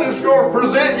the one who's going to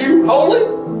present you holy.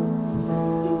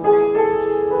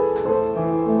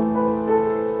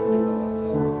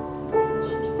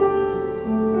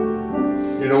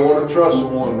 You don't want to trust the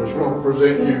one that's going to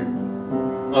present you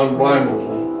unblameable.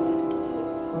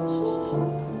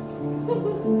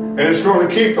 And it's going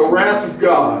to keep the wrath of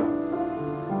God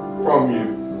from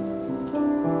you.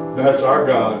 That's our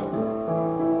God.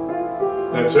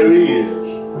 That's who He is.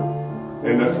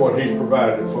 And that's what He's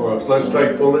provided for us. Let's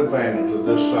take full advantage of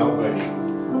this salvation.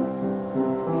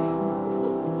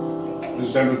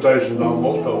 This invitation is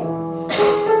almost over.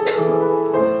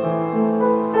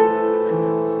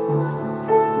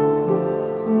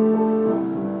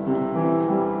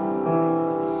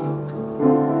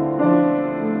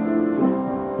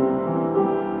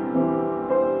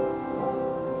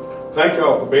 Thank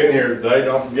y'all for being here today.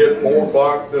 Don't forget, 4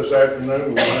 o'clock this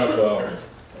afternoon, we'll have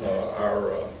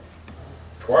our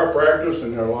choir practice,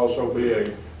 and there'll also be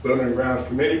a Building and Grounds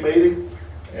Committee meeting.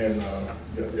 And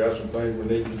we've got some things we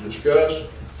need to discuss.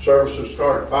 Services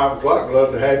start at 5 o'clock.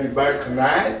 Love to have you back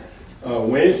tonight,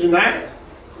 Wednesday night.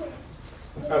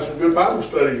 Have some good Bible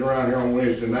studies around here on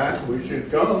Wednesday night. We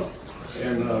should come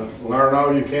and learn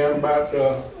all you can about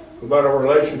our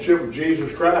relationship with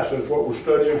Jesus Christ. That's what we're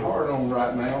studying hard on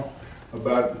right now.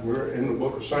 We're in the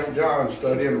book of St. John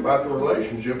studying about the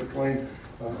relationship between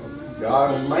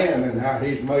God and man and how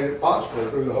He's made it possible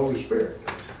through the Holy Spirit.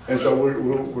 And so we're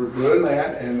doing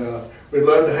that, and we'd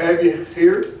love to have you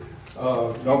here.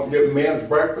 Don't forget men's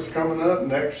breakfast coming up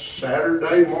next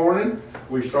Saturday morning.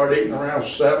 We start eating around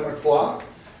 7 o'clock,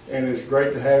 and it's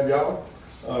great to have y'all.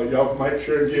 Y'all make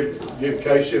sure to give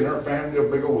Casey and her family a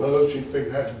big old hug. She's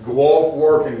fixing to have to go off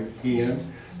working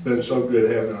again. It's been so good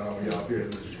having all y'all here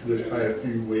this past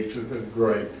few weeks. It's been a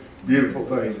great, beautiful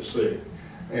thing to see.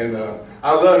 And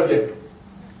I love you.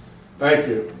 Thank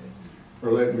you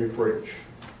for letting me preach.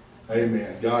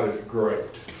 Amen. God is great.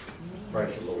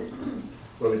 Praise the Lord.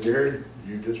 Brother Gary,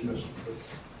 you dismiss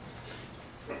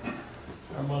it.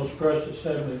 Our most precious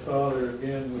Heavenly Father,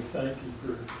 again, we thank you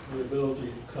for the ability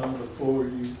to come before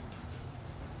you,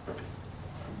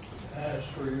 ask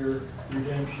for your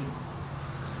redemption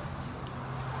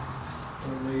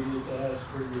when needed, ask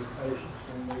for your patience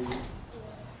when needed.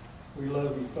 We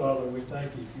love you, Father. We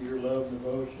thank you for your love and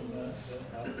devotion.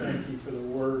 I thank you for the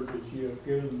word that you have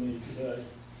given me today.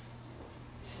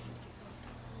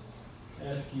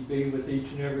 Ask you be with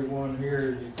each and every one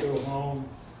here as you go home.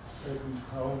 Take them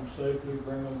home safely,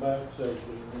 bring them back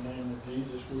safely. In the name of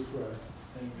Jesus we pray.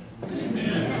 Amen.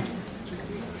 Amen.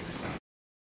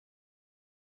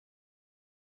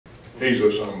 He's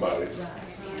with somebody.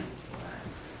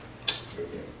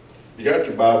 You got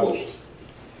your Bibles.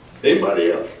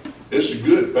 Anybody else? This is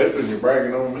good, especially when you're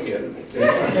bragging on me, isn't it?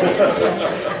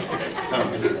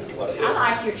 I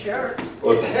like your shirt.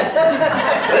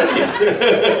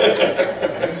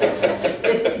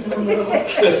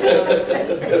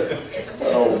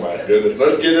 Oh my goodness,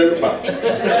 let's get into the Bible.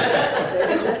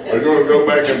 We're going to go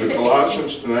back into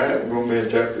Colossians tonight. We're going to be in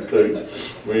chapter 2.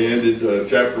 We ended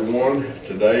chapter 1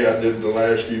 today. I did the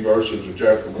last few verses of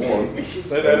chapter 1.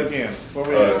 Say that again.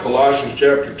 Colossians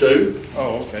chapter 2.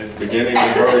 Oh, okay. Beginning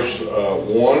in verse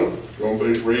 1. Going to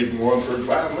be reading 1 through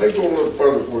 5. Maybe go a little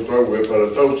further before it's over with, but I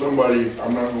told somebody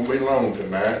I'm not going to be long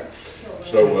tonight.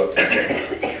 So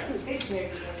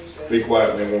be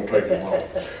quiet and it won't take it long.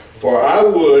 For I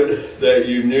would that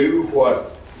you knew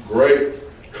what great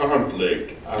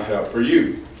conflict I have for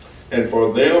you, and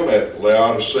for them at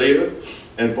Laodicea,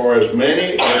 and for as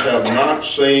many as have not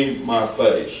seen my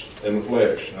face in the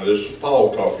flesh. Now this is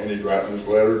Paul talking. He's writing this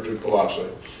letter to Colossae.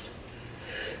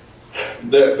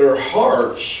 That their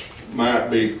hearts might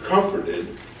be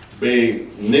comforted,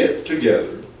 being knit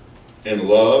together in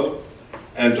love,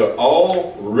 and to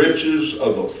all riches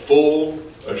of the full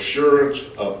assurance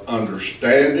of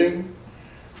understanding,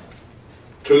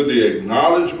 to the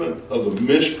acknowledgement of the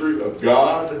mystery of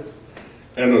God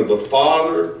and of the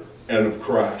Father and of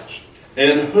Christ,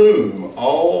 in whom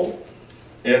are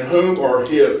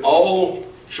hid all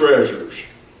treasures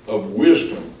of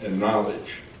wisdom and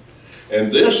knowledge.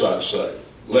 And this I say,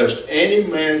 lest any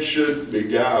man should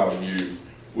beguile you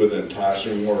with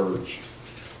enticing words.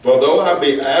 For though I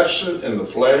be absent in the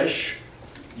flesh,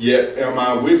 yet am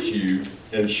I with you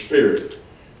in spirit,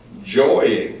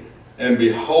 joying and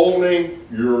beholding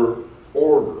your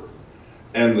order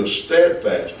and the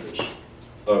steadfastness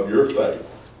of your faith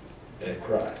in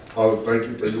Christ. Father, thank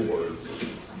you for your word.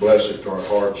 Bless it to our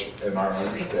hearts and our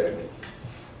understanding.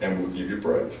 And we'll give you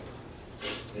praise.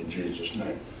 In Jesus'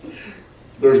 name.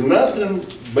 There's nothing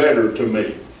better to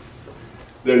me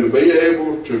than to be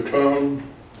able to come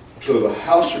to the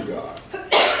house of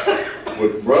God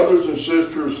with brothers and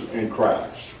sisters in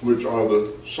Christ, which are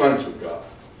the saints of God,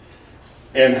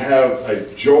 and have a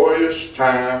joyous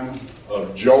time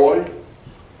of joy,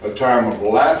 a time of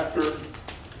laughter,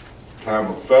 a time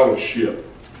of fellowship.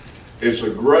 It's a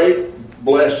great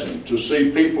blessing to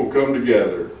see people come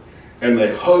together and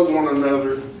they hug one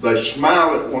another, they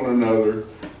smile at one another,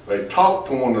 they talk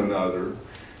to one another,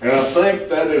 and I think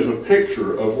that is a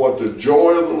picture of what the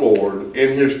joy of the Lord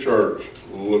in His church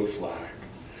looks like.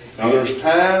 Now there's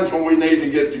times when we need to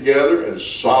get together and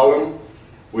solemn,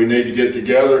 we need to get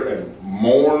together and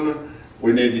mourn,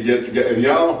 we need to get together, and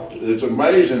y'all, it's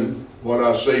amazing what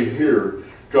I see here,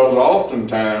 because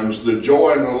oftentimes the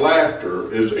joy and the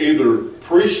laughter is either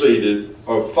preceded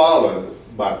or followed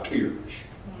by tears.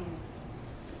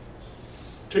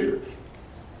 Tears.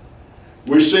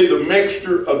 We see the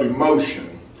mixture of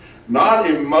emotion, not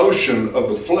emotion of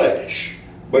the flesh,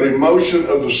 but emotion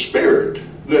of the Spirit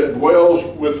that dwells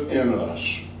within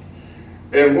us.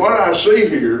 And what I see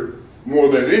here, more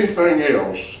than anything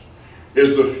else,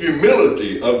 is the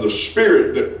humility of the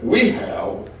Spirit that we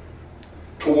have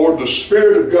toward the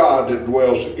Spirit of God that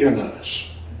dwells in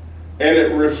us. And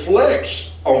it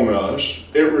reflects on us,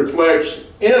 it reflects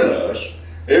in us,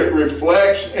 it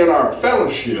reflects in our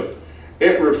fellowship,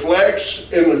 it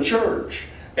reflects in the church.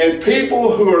 And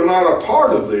people who are not a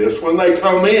part of this, when they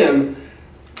come in,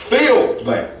 feel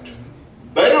that.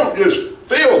 They don't just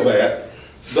feel that,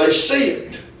 they see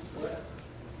it.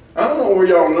 I don't know whether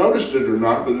y'all noticed it or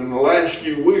not, but in the last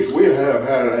few weeks we have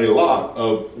had a lot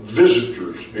of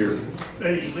visitors here.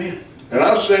 Amen. And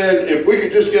I said, if we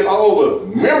could just get all the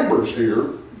members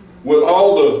here with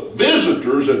all the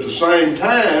visitors at the same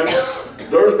time,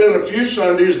 there's been a few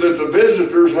Sundays that the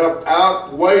visitors have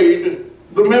outweighed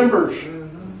the members.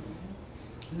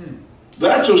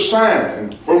 That's a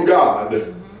sign from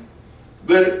God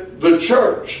that the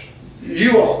church,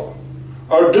 you all,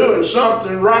 are doing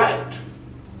something right.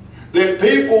 That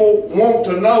people want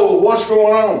to know what's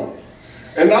going on.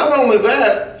 And not only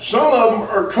that, some of them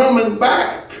are coming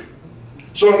back.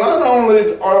 So not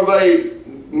only are they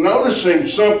noticing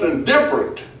something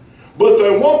different, but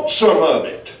they want some of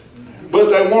it. But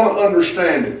they want to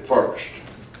understand it first.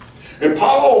 And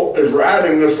Paul is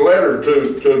writing this letter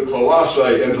to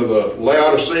Colossae and to the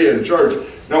Laodicean church.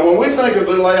 Now when we think of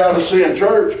the Laodicean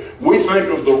church, we think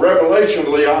of the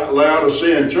Revelation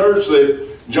Laodicean church that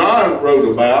John wrote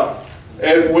about,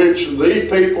 in which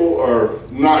these people are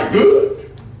not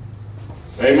good.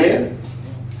 Amen.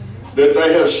 That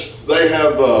they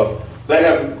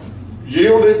have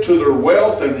yielded to their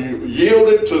wealth and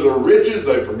yielded to their riches.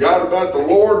 They forgot about the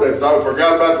Lord. They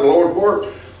forgot about the Lord's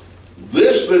work.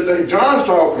 This that John's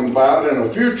talking about in a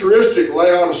futuristic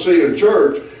Laodicean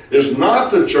church is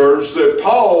not the church that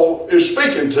Paul is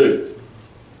speaking to.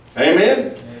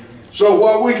 Amen? So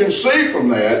what we can see from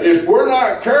that is we're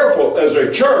not careful as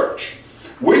a church.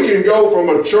 We can go from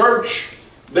a church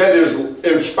that is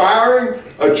inspiring,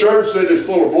 a church that is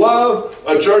full of love,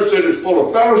 a church that is full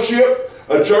of fellowship,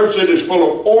 a church that is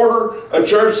full of order, a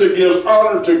church that gives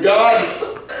honor to God,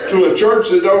 to a church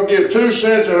that don't give 2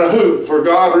 cents and a hoot for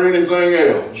God or anything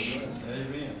else.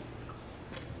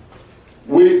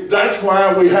 Amen. That's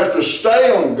why we have to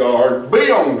stay on guard,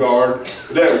 be on guard,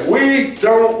 that we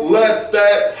don't let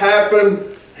that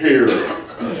happen here.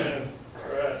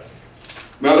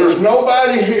 Now there's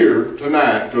nobody here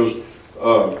tonight, because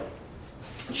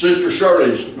Sister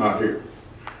Shirley's not here.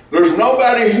 There's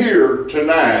nobody here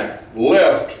tonight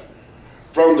left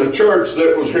from the church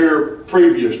that was here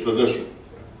previous to this one.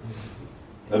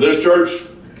 Now this church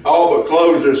all but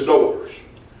closed its doors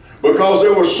because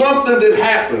there was something that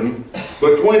happened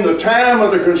between the time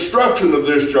of the construction of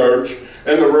this church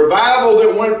and the revival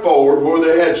that went forward, where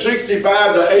they had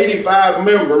 65 to 85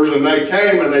 members and they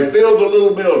came and they filled the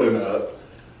little building up.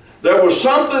 There was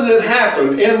something that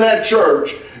happened in that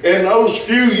church in those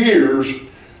few years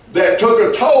that took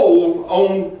a toll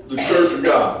on the church of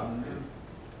God.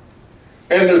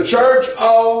 And the church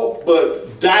all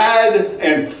but died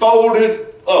and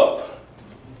folded up.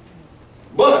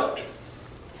 But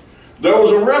there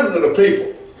was a remnant of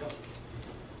people.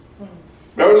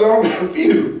 There was only a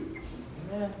few.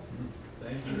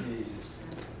 Thank you, Jesus.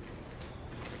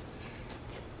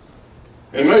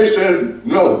 And they said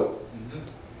no.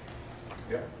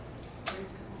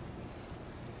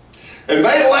 And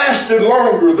they lasted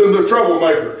longer than the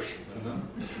troublemakers.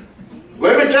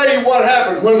 Let me tell you what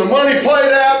happened. When the money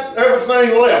played out,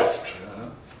 everything left.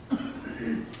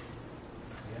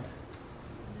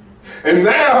 And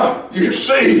now you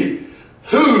see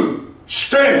who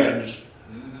stands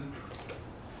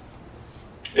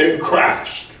in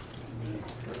Christ.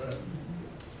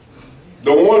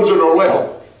 The ones that are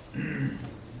left.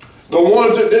 The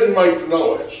ones that didn't make the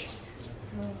noise.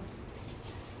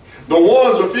 The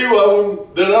ones, a few of them,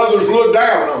 that others looked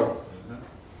down on.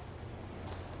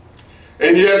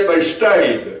 And yet they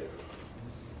stayed.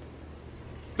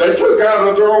 They took out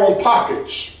of their own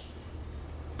pockets,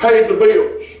 paid the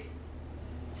bills.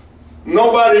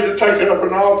 Nobody to take up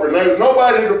an offering. There was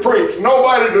nobody to preach,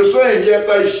 nobody to sing, yet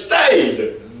they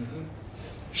stayed.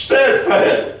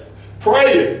 Steadfast,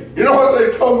 praying. You know what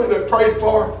they told me they prayed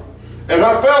for? And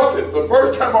I felt it. The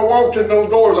first time I walked in those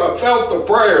doors, I felt the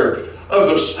prayers of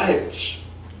the saints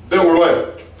that were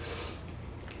left.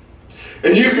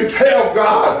 And you could tell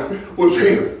God was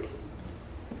here.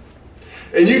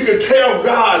 And you could tell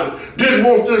God didn't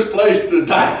want this place to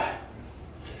die.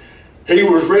 He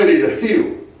was ready to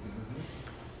heal.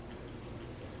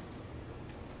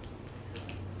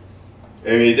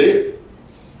 And he did.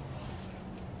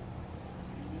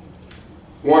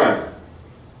 Why?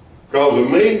 Because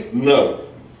of me? No.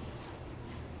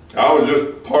 I was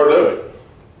just part of it.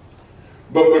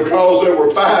 But because there were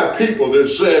 5 people that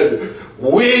said,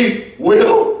 we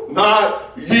will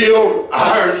not yield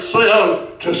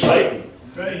ourselves to Satan.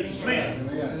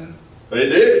 Amen. They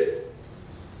did it.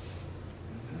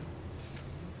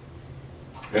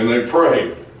 And they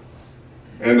prayed.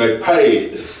 And they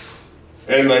paid.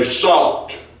 And they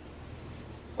sought.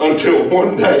 Until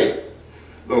one day,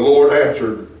 the Lord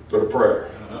answered their prayer.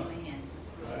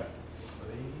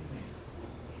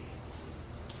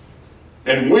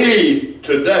 And we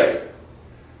today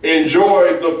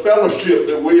enjoy the fellowship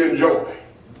that we enjoy,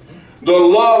 the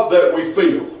love that we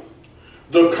feel,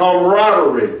 the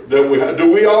camaraderie that we have.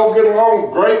 Do we all get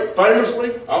along great,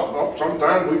 famously?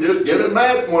 Sometimes we just get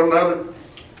mad at one another.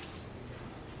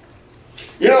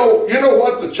 You know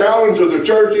what the challenge of the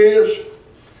church is?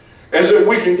 Is that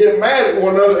we can get mad at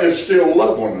one another and still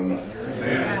love one another.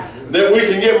 Amen. That we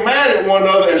can get mad at one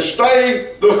another and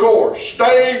stay the course,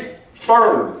 stay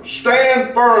firm,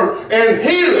 stand firm, and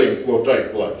healing will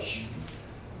take place.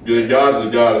 God's the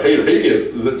God of healing. He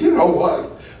is, you know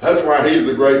what? That's why he's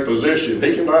the great physician.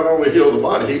 He can not only heal the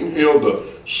body, he can heal the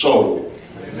soul.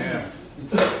 Amen.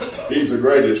 He's the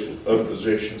greatest of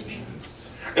physicians.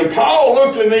 And Paul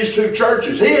looked in these 2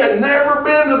 churches. He had never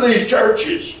been to these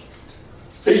churches.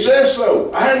 He says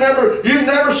so. You've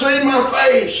never seen my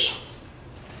face,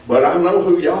 but I know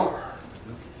who you are.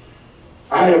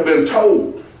 I have been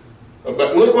told.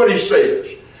 But look what he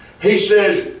says. He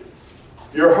says,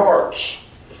 your hearts.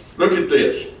 Look at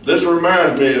this. This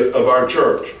reminds me of our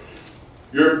church.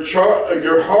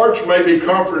 Your hearts may be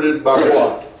comforted by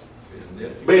what?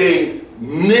 Being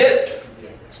knit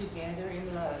Together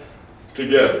in love.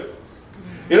 together.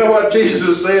 You know what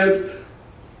Jesus said?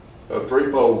 A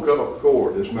 3-fold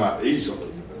cord is not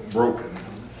easily broken.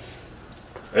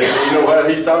 And you know what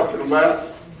he's talking about?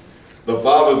 The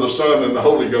Father, the Son, and the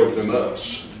Holy Ghost in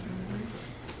us.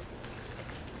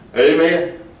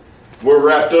 Amen. We're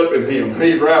wrapped up in him.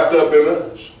 He's wrapped up in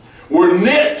us. We're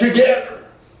knit together.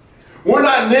 We're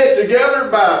not knit together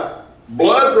by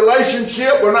blood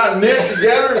relationship. We're not knit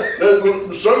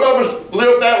together. Some of us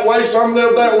live that way, some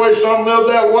live that way, some live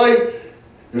that way,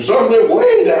 and some live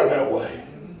way down that way.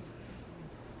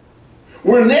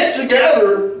 We're knit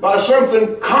together by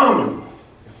something common.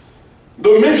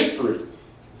 The mystery.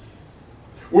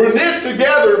 We're knit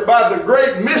together by the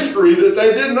great mystery that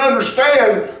they didn't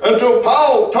understand until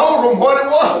Paul told them what it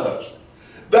was.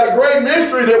 That great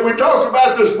mystery that we talked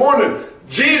about this morning.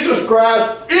 Jesus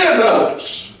Christ in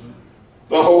us.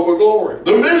 The hope of glory.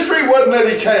 The mystery wasn't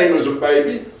that he came as a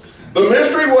baby. The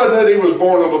mystery wasn't that he was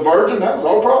born of a virgin. That was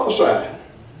all prophesied.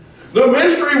 The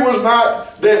mystery was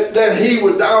not that he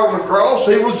would die on the cross.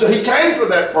 He came for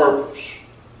that purpose.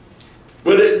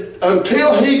 But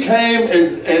until he came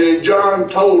and John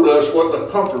told us what the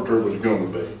Comforter was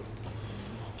going to be.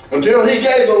 Until he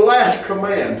gave the last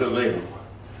command to them.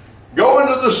 Go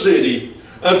into the city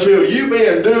until you be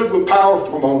endued with power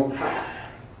from on high.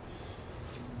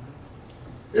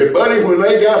 And buddy, when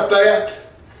they got that,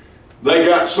 they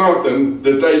got something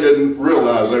that they didn't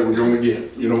realize they were going to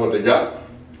get. You know what they got?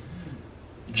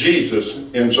 Jesus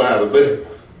inside of them.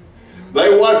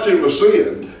 They watched him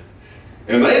ascend,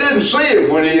 and they didn't see him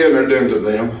when he entered into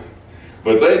them,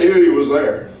 but they knew he was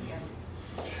there.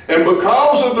 And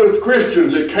because of the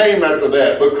Christians that came after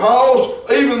that,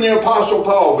 because even the Apostle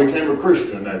Paul became a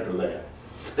Christian after that.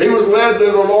 He was led to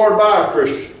the Lord by a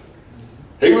Christian.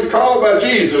 He was called by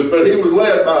Jesus, but he was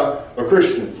led by a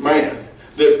Christian man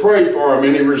that prayed for him,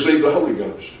 and he received the Holy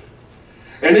Ghost.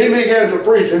 And he began to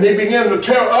preach, and he began to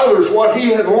tell others what he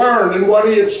had learned and what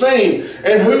he had seen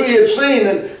and who he had seen.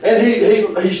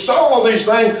 And he saw these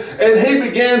things, and he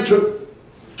began to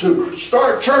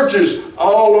start churches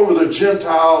all over the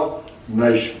Gentile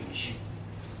nations.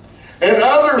 And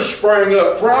others sprang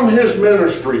up from his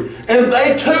ministry, and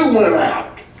they too went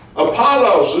out.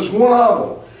 Apollos is one of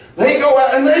them. They go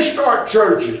out and they start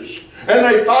churches. And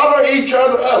they follow each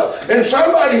other up. And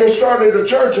somebody has started a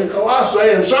church in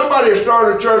Colossae, and somebody has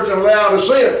started a church in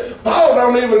Laodicea. Paul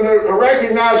don't even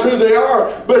recognize who they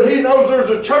are, but he knows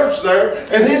there's a church there,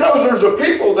 and he knows there's a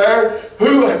people there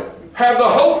who have the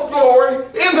hope of glory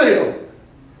in them.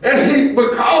 And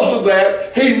because of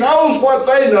that, he knows what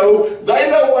they know.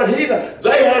 They know what he knows.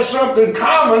 They have something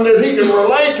common that he can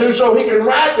relate to, so he can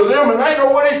write to them, and they know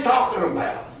what he's talking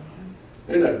about.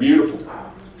 Isn't that beautiful?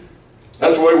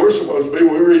 That's the way we're supposed to be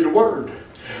when we read the Word.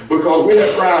 Because we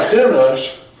have Christ in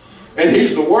us, and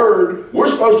He's the Word, we're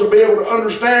supposed to be able to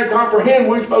understand, comprehend.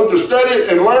 We're supposed to study it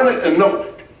and learn it and know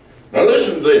it. Now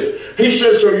listen to this. He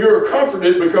says, so you're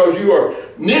comforted because you are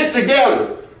knit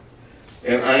together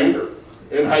in anger,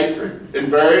 in hatred, in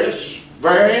variance.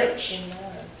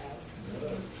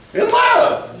 In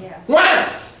love. Yeah. Why?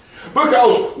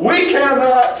 Because we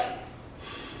cannot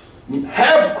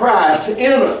have Christ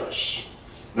in us.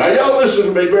 Now y'all listen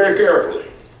to me very carefully.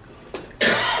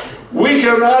 We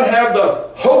cannot have the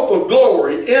hope of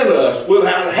glory in us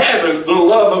without having the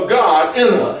love of God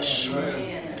in us.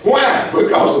 Amen. Why?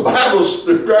 Because the Bible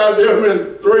describes them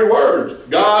in 3 words.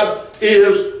 God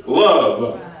is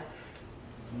love.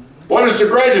 What is the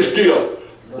greatest gift?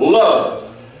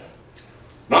 Love.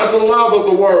 Not the love of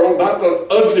the world, not the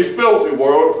ugly, filthy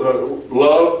world,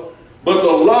 love, but the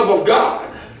love of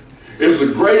God is the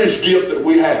greatest gift that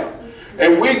we have.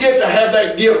 And we get to have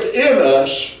that gift in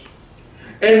us,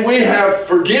 and we have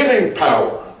forgiving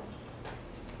power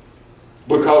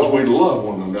because we love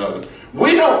one another.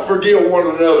 We don't forgive one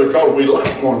another because we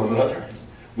like one another.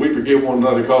 We forgive one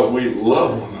another because we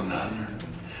love one another.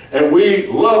 And we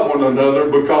love one another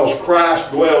because Christ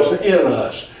dwells in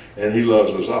us, and He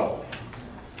loves us all.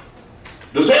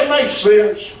 Does that make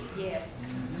sense? Yes.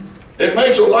 It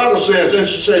makes a lot of sense. And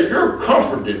she said, you're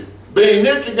comforted, being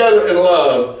knit together in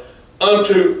love,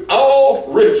 unto all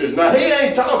riches. Now, he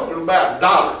ain't talking about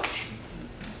dollars.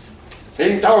 He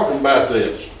ain't talking about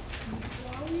this.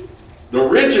 The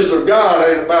riches of God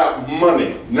ain't about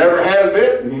money. Never has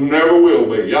been, never will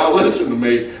be. Y'all listen to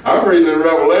me. I'm reading in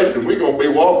Revelation. We're going to be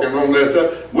walking on that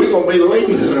stuff. We're going to be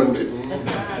leaning on it.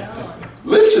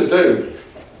 Listen to me.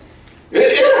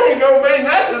 It ain't going to be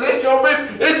nothing. It's going to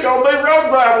be road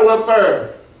gravel up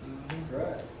there.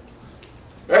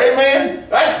 Amen.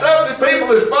 That stuff that people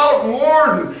has fought and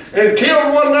warred and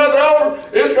killed one another over,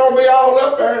 it's going to be all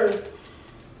up there.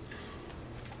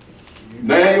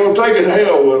 They ain't going to take it to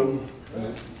hell with them.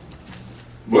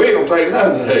 We ain't going to take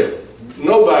nothing to hell.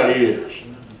 Nobody is.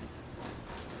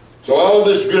 So all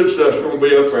this good stuff's going to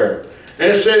be up there.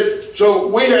 And it said, so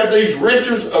we have these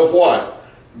riches of what?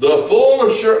 The full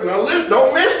assurance. Now listen,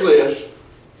 don't miss this.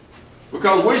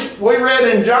 Because we read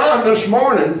in John this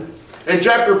morning, in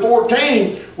chapter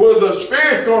 14, where the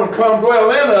Spirit's going to come dwell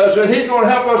in us, and He's going to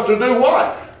help us to do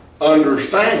what?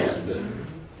 Understand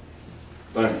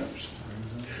things.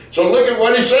 So look at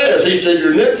what He says. He said,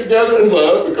 you're knit together in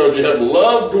love because you have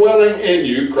love dwelling in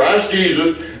you, Christ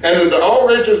Jesus, and into all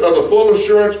riches of the full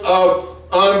assurance of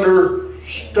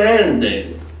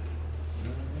understanding.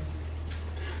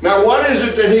 Now, what is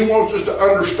it that He wants us to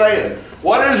understand?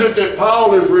 What is it that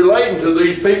Paul is relating to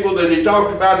these people that he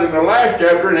talked about in the last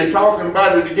chapter, and he's talking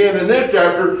about it again in this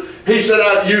chapter? He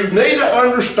said, you need to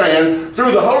understand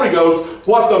through the Holy Ghost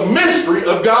what the mystery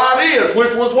of God is,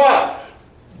 which was what?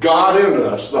 God in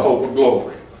us, the hope of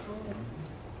glory.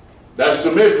 That's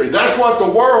the mystery. That's what the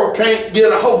world can't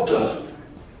get a hold of.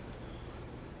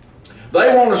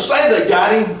 They want to say they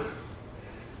got Him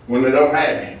when they don't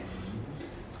have Him.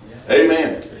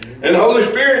 Amen. And the Holy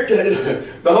Spirit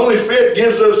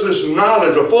gives us this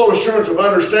knowledge, a full assurance of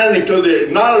understanding to the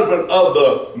acknowledgement of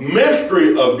the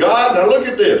mystery of God. Now look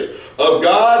at this. Of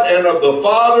God and of the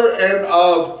Father and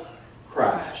of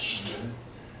Christ.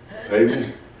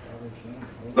 Amen.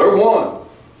 They're one.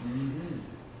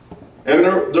 And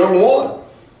they're one.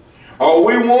 Are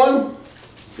we one?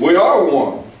 We are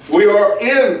one. We are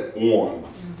in one.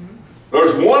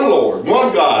 There's one Lord,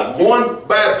 one God, one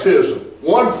baptism,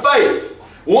 one faith,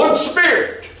 one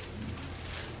Spirit.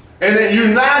 And it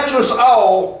unites us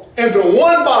all into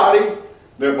one body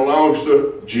that belongs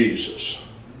to Jesus.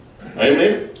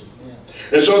 Amen?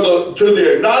 And so to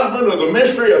the acknowledgement of the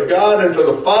mystery of God and to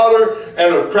the Father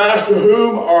and of Christ, to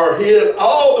whom are hid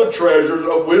all the treasures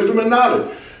of wisdom and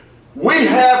knowledge. We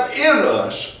have in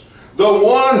us the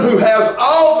one who has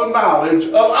all the knowledge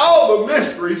of all the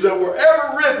mysteries that were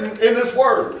ever written in this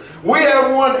Word. We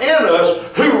have one in us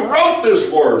who wrote this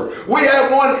Word. We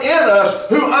have one in us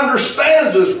who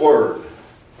understands this Word.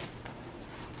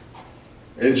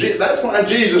 And that's why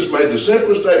Jesus made the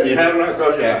simplest statement: you have not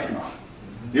because you ask not.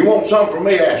 You want something from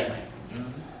me, ask me.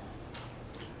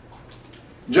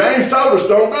 James told us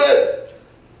don't do it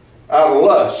out of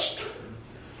lust.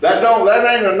 That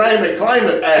ain't a name it, claim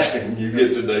it asking you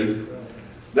get to do.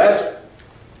 That's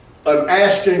an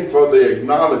asking for the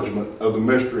acknowledgement of the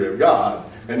mystery of God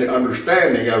and the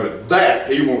understanding of it.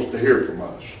 That He wants to hear from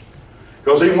us.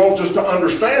 Because He wants us to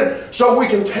understand so we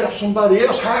can tell somebody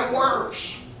else how it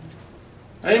works.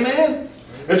 Amen?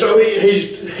 And so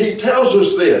he tells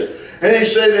us this. And He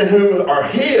said, in whom are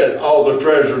hid all the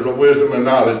treasures of wisdom and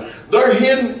knowledge. They're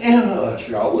hidden in us,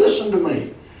 y'all. Listen to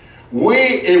me.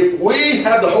 If we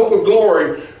have the hope of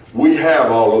glory, we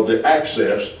have all of the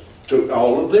access to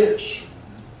all of this.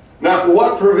 Now,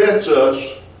 what prevents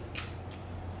us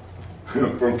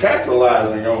from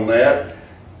capitalizing on that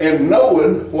and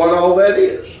knowing what all that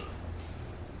is?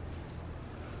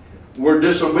 We're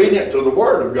disobedient to the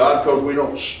Word of God because we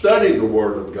don't study the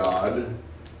Word of God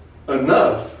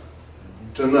enough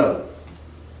to know.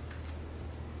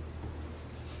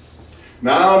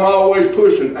 Now I'm always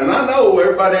pushing, and I know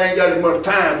everybody ain't got as much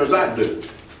time as I do.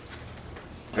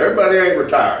 Everybody ain't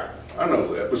retired. I know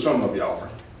that, but some of y'all are.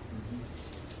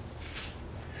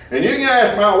 And you can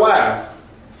ask my wife,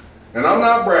 and I'm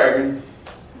not bragging,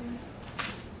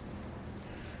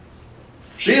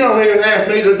 she don't even ask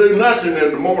me to do nothing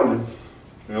in the morning.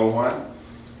 You know why?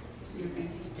 You're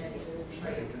busy studying.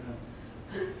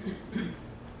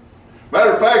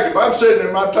 Matter of fact, if I'm sitting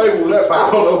at my table with that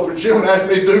Bible open, she don't ask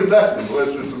me to do nothing unless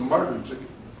it's an emergency.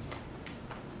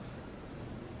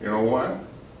 You know why?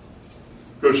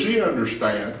 Because she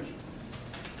understands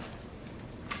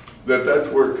that that's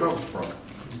where it comes from.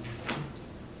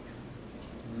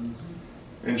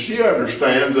 And she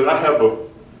understands that I have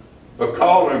a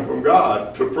calling from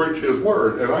God to preach His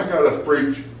Word, and I got to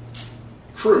preach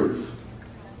truth.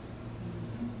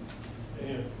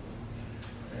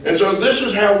 And so this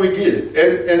is how we get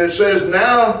it. And it says,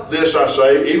 now this I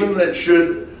say, even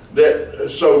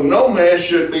so no man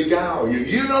should beguile you.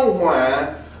 You know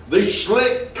why these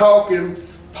slick talking,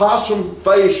 possum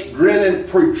faced grinning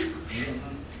preachers,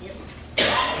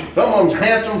 some of them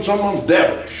handsome, some of them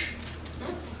devilish.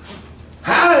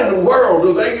 How in the world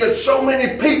do they get so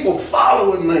many people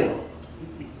following them?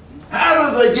 How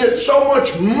do they get so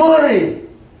much money?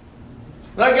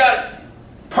 They got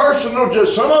personal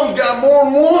jets. Some of them got more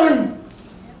than one.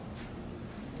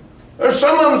 There's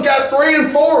some of them got 3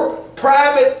 and 4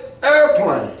 private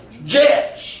airplanes,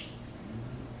 jets.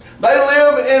 They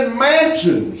live in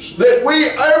mansions that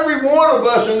every one of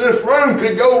us in this room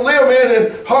could go live in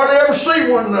and hardly ever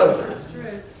see one another. That's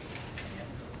true.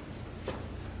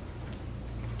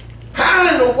 How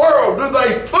in the world do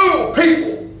they fool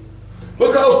people?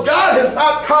 Because God has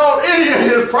not called any of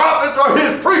His prophets or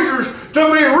His preachers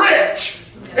to be rich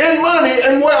in money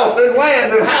and wealth and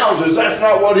land and houses. That's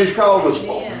not what He's called us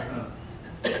for. Yeah.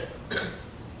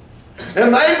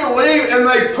 And they believe and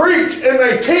they preach and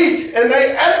they teach and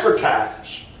they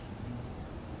advertise.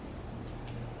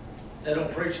 They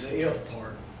don't preach the if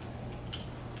part.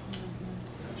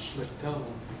 Slick tongue.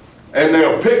 And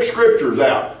they'll pick scriptures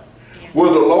out where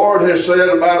the Lord has said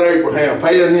about Abraham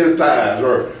paying his tithes,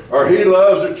 or He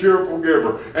loves a cheerful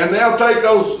giver. And they'll take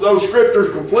those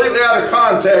scriptures completely out of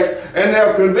context, and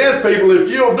they'll convince people, if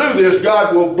you'll do this,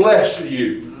 God will bless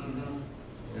you.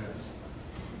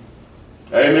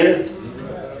 Amen?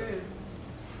 That's true.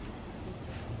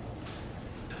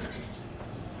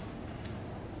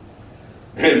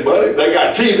 And buddy, they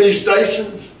got TV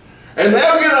stations, and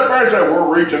they'll get up there and say,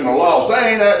 we're reaching the lost.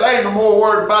 They ain't no more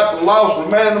worried about the lost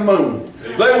than man in the moon.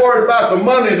 They worried about the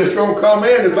money that's going to come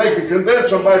in if they can convince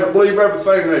somebody to believe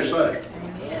everything they say.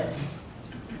 Amen.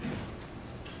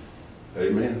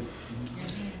 Amen.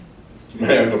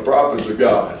 Man, the prophets of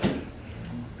God.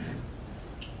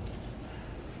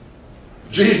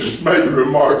 Jesus made the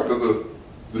remark to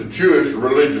the Jewish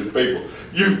religious people,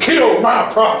 you've killed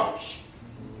my prophets.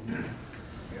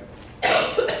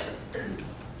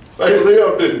 They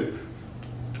lived in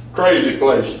crazy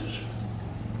places.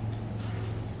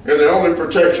 And the only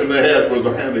protection they had was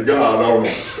the hand of God on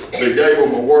them. They gave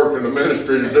them a work and a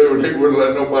ministry to do, and he wouldn't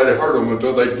let nobody hurt them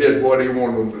until they did what he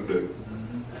wanted them to do.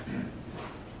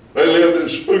 They lived in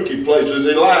spooky places.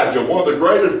 Elijah, one of the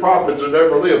greatest prophets that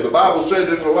ever lived. The Bible said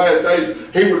in the last days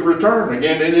he would return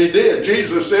again, and he did.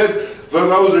 Jesus said, for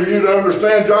those of you to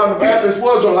understand, John the Baptist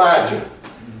was Elijah.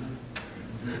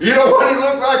 You know what he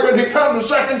looked like when he come the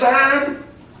second time?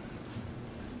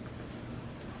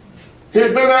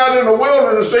 He'd been out in the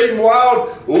wilderness eating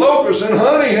wild locusts and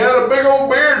honey, had a big old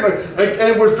beard,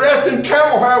 and was dressed in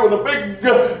camel hair with a big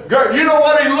girt. You know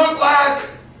what he looked like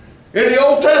in the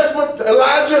Old Testament,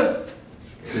 Elijah?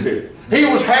 He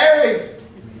was hairy.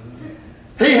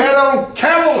 He had on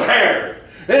camel hair.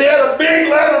 And he had a big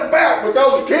leather belt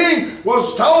because the king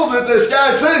was told that this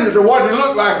guy sinners or what he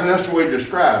looked like, and that's the way he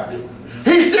described him.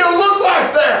 He still looked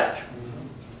like that.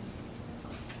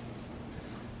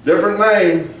 Different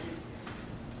name.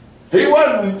 He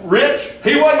wasn't rich.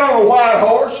 He wasn't on a white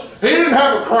horse. He didn't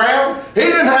have a crown. He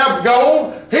didn't have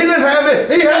gold. He didn't have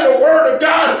it. He had the Word of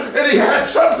God, and he had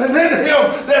something in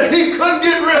him that he couldn't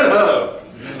get rid of.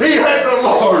 He had the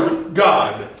Lord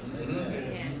God.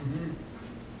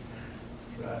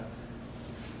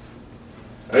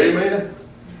 Amen.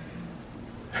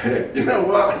 You know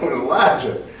what? When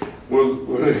Elijah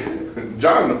when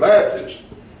John the Baptist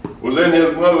was in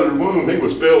his mother's womb, he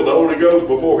was filled with the Holy Ghost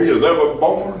before he was ever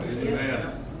born.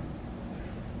 Amen.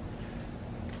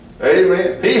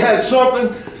 Amen. He had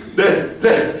something that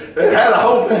had a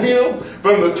hold of him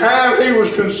from the time he was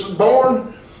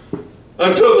born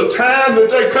until the time that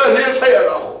they cut his head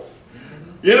off.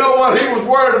 You know what he was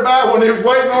worried about when he was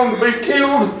waiting on to be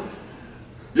killed?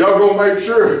 Y'all go make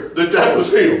sure that was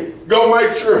him. Go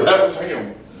make sure that was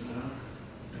him.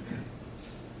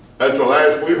 That's the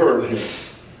last we heard of him.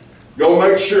 Go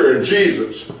make sure. And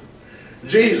Jesus,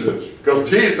 because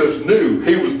Jesus knew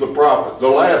he was the prophet, the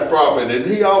last prophet, and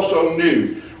he also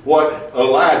knew what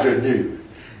Elijah knew.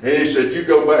 And he said, you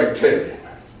go back and tell him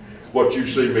what you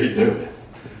see me doing.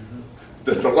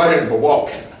 That the lame are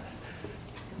walking,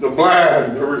 the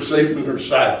blind are receiving their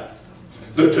sight,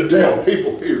 that the deaf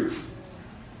people hear.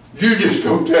 You just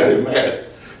go tell him that.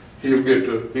 He'll get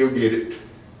it.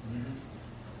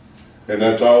 And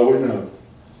that's all we know.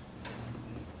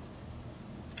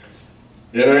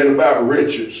 It ain't about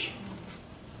riches.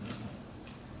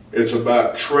 It's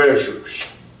about treasures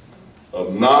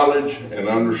of knowledge and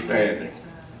understanding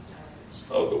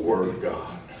of the Word of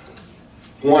God.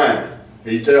 Why?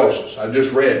 He tells us, I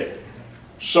just read it,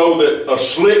 so that a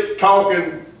slick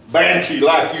talking banshee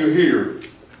like you hear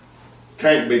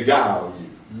can't beguile you.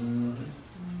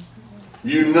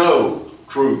 You know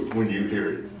truth when you hear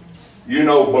it. You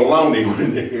know baloney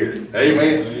when you hear it.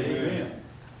 Amen?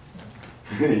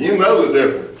 Amen. You know the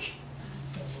difference.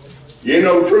 You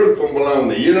know truth from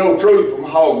baloney. You know truth from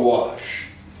hogwash.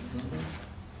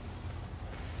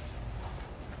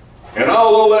 And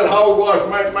although that hogwash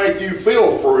might make you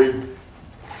feel free,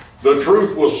 the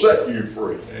truth will set you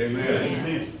free.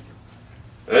 Amen.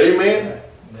 Amen?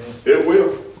 It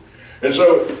will. And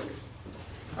so,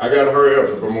 I got to hurry up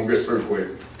if I'm going to get through quick.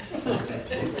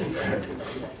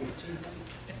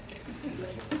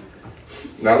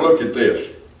 Now look at this.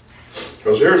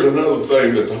 Because here's another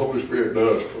thing that the Holy Spirit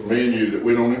does for me and you that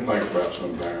we don't even think about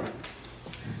sometimes.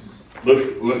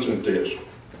 Listen to this.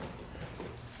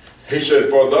 He said,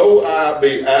 for though I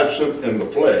be absent in the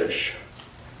flesh,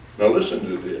 now listen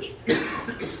to this,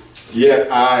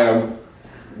 yet I am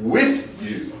with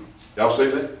you. Y'all see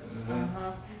that?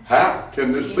 Uh-huh. How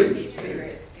can this be?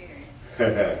 Spirit.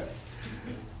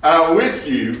 I'm with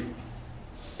you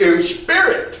in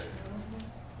spirit.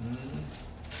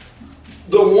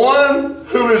 The one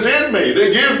who is in me,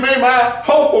 that gives me my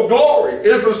hope of glory,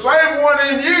 is the same one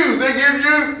in you that gives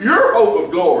you your hope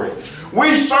of glory.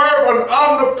 We serve an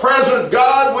omnipresent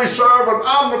God. We serve an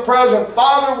omnipresent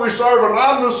Father. We serve an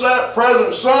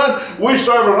omnipresent Son. We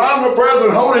serve an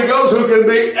omnipresent Holy Ghost who can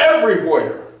be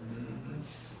everywhere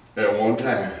at one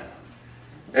time.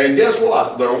 And guess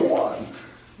what? They're one.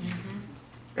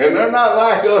 And they're not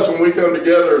like us when we come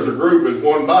together as a group as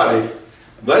one body.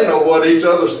 They know what each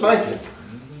other's thinking.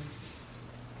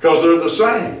 Because they're the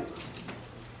same.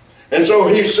 And so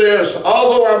he says,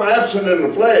 although I'm absent in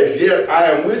the flesh, yet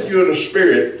I am with you in the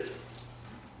spirit,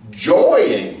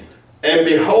 joying and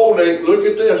beholding, look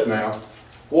at this now,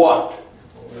 what?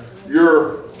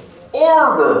 Your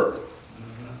order.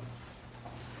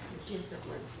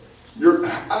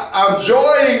 I'm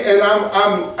joying and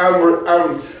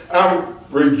I'm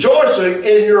rejoicing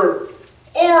in your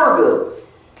order.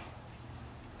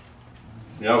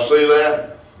 Y'all see that?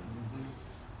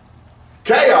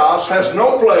 Chaos has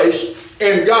no place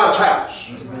in God's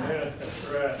house.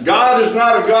 God is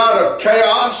not a God of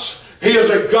chaos. He is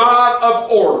a God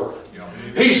of order.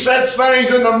 He sets things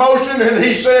into motion and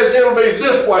he says it'll be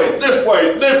this way, this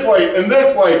way, this way, and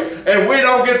this way. And we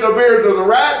don't get to veer to the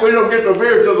right. We don't get to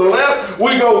veer to the left.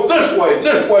 We go this way,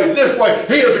 this way, this way.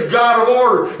 He is a God of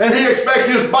order. And he expects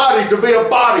his body to be a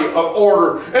body of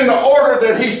order. In the order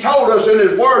that he's told us in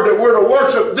his word that we're to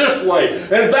worship this way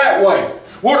and that way.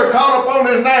 We're to call upon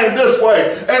his name this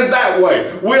way and that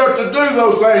way. We are to do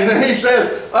those things. And he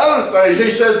says other things.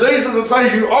 He says these are the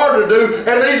things you are to do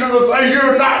and these are the things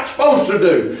you're not supposed to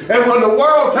do. And when the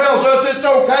world tells us it's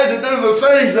okay to do the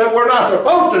things that we're not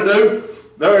supposed to do,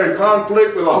 they're in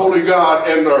conflict with the Holy God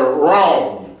and they're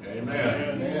wrong.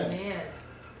 Amen. Amen.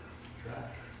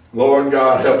 Lord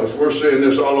God, help us. We're seeing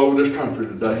this all over this country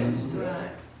today. That's right.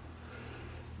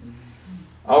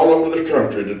 All over this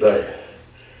country today.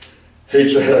 He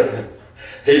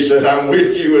said, I'm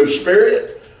with you in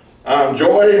spirit. I'm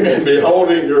joying and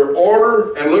beholding your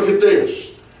order. And look at this.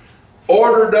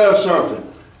 Order does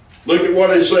something. Look at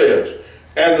what it says.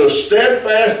 And the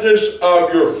steadfastness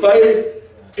of your faith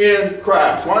in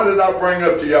Christ. Why did I bring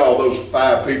up to y'all those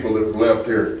 5 people that were left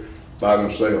here by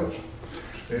themselves?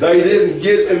 They didn't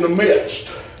get in the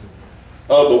midst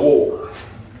of the war.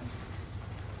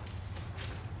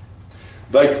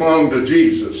 They clung to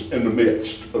Jesus in the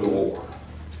midst of the war.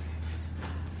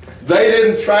 They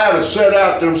didn't try to set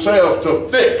out themselves to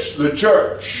fix the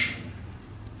church.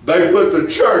 They put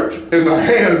the church in the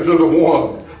hands of the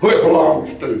one who it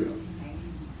belongs to.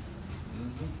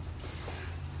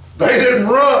 They didn't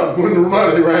run when the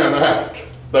money ran out.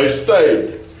 They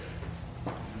stayed.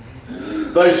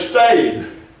 They stayed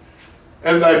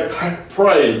and they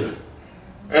prayed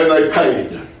and they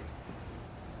paid.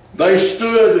 They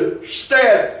stood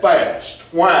steadfast.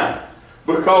 Why?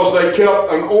 Because they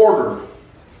kept an order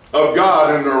of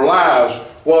God in their lives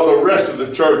while the rest of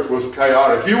the church was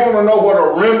chaotic. You want to know what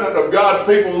a remnant of God's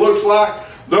people looks like?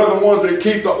 They're the ones that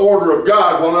keep the order of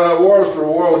God while the rest of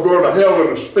the world is going to hell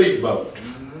in a speedboat.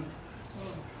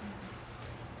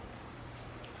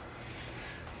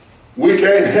 We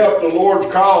can't help the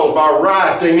Lord's cause by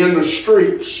rioting in the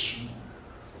streets.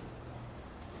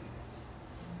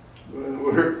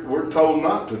 We're told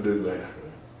not to do that.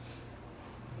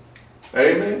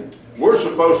 Amen. We're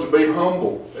supposed to be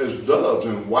humble as doves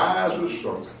and wise as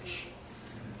serpents.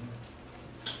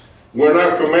 We're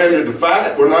not commanded to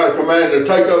fight. We're not commanded to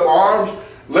take up arms.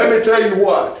 Let me tell you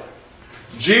what.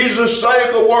 Jesus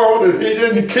saved the world and he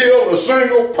didn't kill a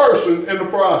single person in the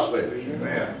process.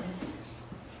 Amen.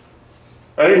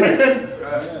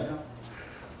 Amen.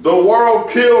 The world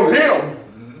killed him.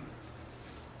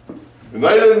 And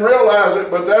they didn't realize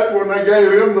it, but that's when they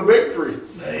gave him the victory.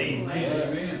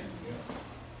 Amen.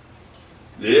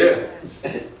 Yeah.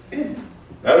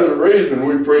 That is the reason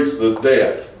we preach the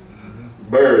death,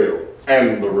 burial,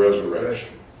 and the resurrection.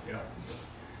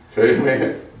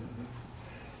 Amen.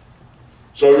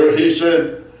 So he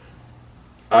said,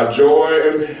 I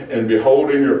joy in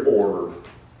beholding your order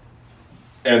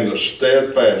and the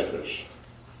steadfastness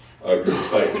of your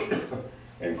faith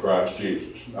in Christ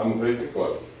Jesus. I'm going to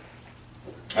close.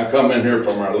 I come in here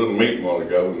from our little meeting a while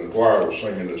ago, and the choir was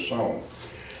singing this song.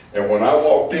 And when I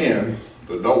walked in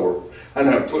the door, I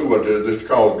didn't have a clue what it is. It's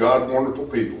called God's Wonderful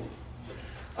People.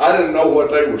 I didn't know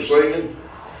what they were singing,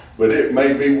 but it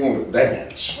made me want to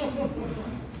dance.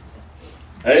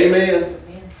 Amen.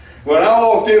 When I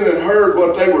walked in and heard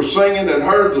what they were singing and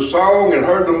heard the song and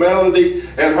heard the melody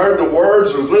and heard the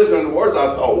words and was listening to the words,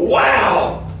 I thought,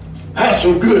 wow, that's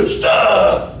some good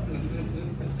stuff.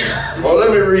 Well,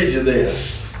 let me read you this.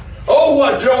 Oh,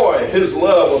 what joy his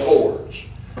love affords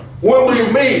when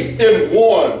we meet in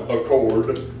one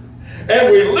accord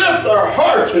and we lift our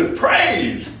hearts in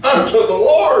praise unto the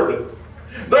Lord.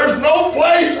 There's no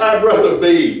place I'd rather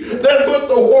be than with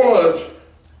the ones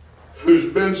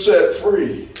who's been set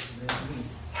free.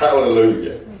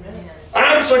 Hallelujah.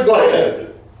 I'm so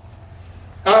glad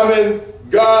I'm in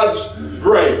God's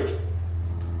great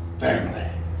family.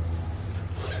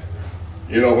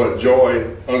 You know what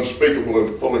joy, unspeakable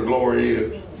and full of glory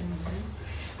is?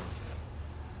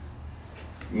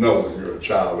 Knowing you're a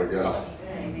child of God.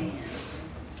 Amen.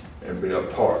 And be a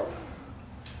part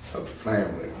of the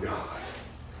family of God.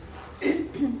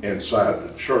 Inside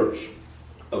the church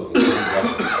of the living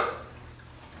God,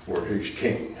 where he's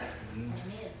king.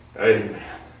 Amen.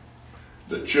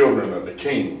 The children of the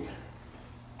king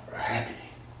are happy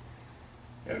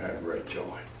and have great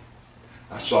joy.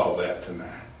 I saw that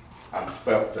tonight. I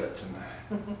felt that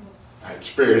tonight. I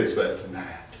experienced that tonight.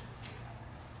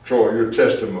 Troy, your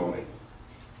testimony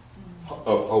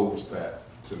upholds that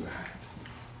tonight.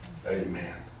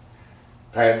 Amen.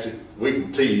 Patsy, we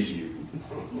can tease you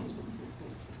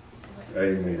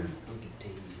Amen. We can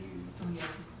tease you. Oh, yeah.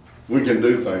 We can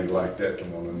do things like that to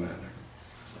one another.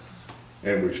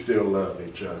 And we still love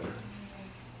each other.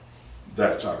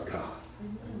 That's our God.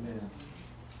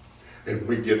 And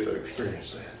we get to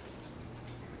experience that.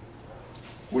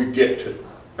 We get to.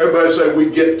 Everybody say we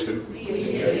get to.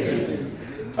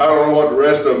 I don't know what the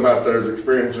rest of them out there is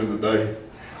experiencing today.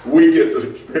 We get to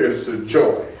experience the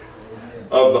joy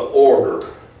of the order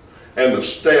and the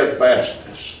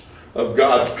steadfastness of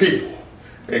God's people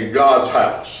in God's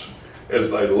house as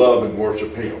they love and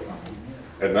worship Him.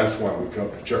 And that's why we come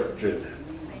to church, isn't it?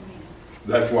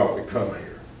 That's why we come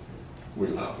here. We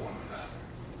love one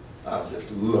another. I just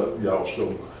love y'all so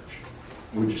much.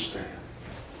 Would you stand?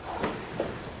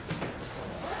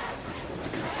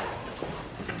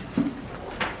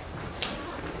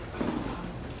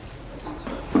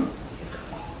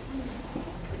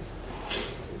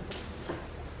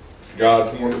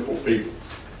 God's wonderful people.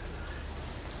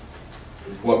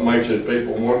 What makes His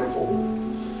people wonderful?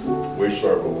 We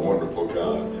serve a wonderful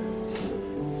God.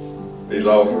 These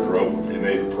altars are open if you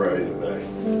need to pray today.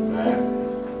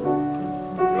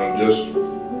 Just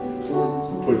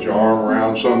put your arm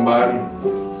around somebody.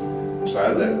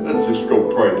 Say, let's just go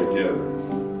pray together.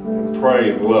 And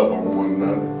pray and love on one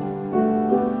another.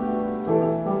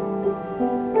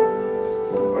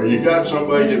 Or you got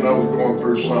somebody you know is going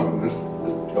through something. Just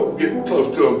go get close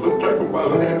to them. Take them by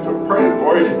the hands. I'm praying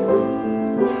for you.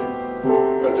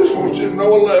 I just want you to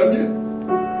know I love you.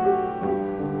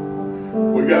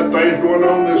 We got things going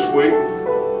on this week.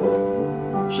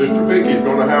 Sister Vicky's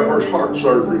going to have her heart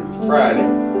surgery Friday,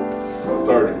 the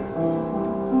 30th.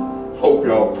 Hope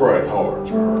y'all pray hard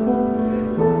for her.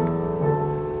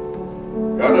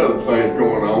 Got other things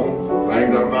going on,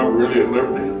 things I'm not really at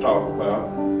liberty to talk about.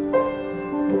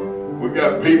 We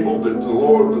got people that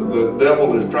the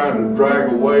devil is trying to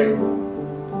drag away.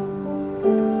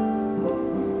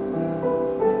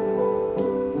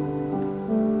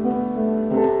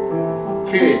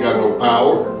 He ain't got no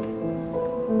power.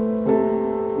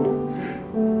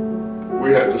 We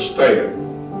have to stand.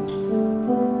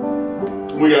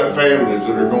 We got families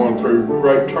that are going through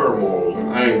great turmoil and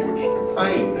anguish and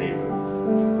pain even.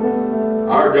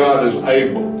 Our God is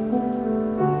able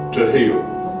to heal.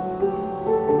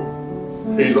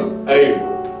 He's able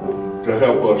to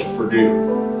help us forgive.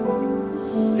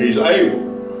 He's able.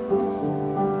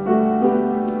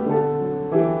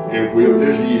 If we'll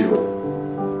just yield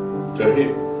to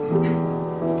Him.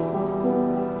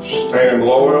 Stand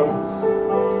loyal.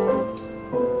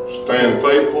 Stand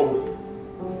faithful,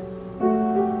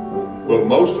 but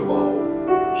most of all,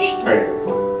 stand.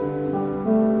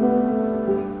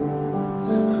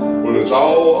 When it's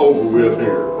all over with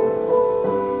here,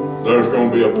 there's going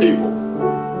to be a people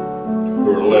who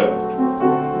are left.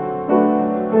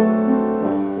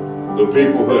 The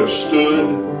people who have stood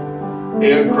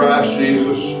in Christ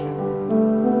Jesus,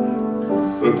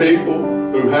 the people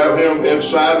who have Him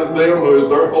inside of them, who is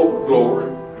their hope of glory.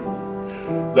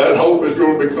 That hope is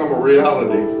going to become a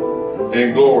reality,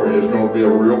 and glory is going to be a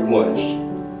real place.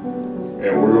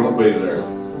 And we're going to be there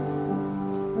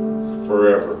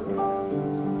forever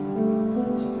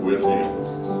with Him.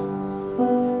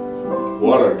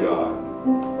 What a God.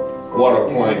 What a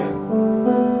plan.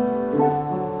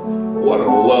 What a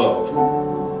love.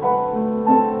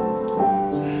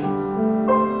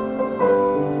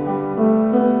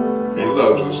 He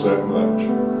loves us that much.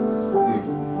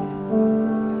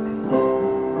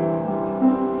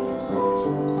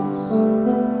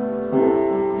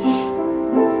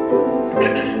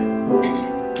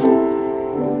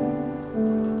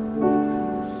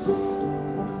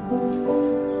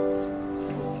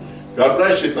 God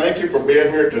bless you. Thank you for being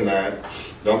here tonight.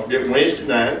 Don't forget Wednesday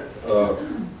night.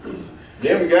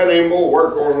 Jim, got any more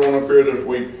work going on up here this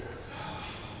week?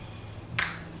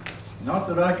 Not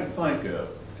that I can think of.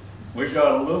 We've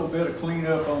got a little bit of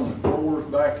cleanup on the floors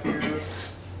back here,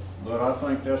 but I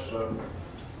think that's a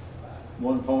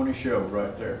one pony show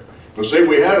right there. Well, see,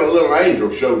 we had a little angel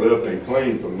showed up and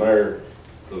cleaned from there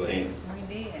to the end. We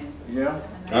did. Yeah,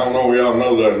 I don't know if y'all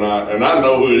know that or not, and I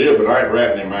know who it is, but I ain't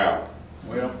ratting him out.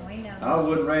 well, We know. I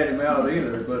wouldn't rat him out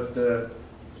either, but,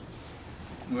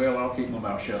 well, I'll keep my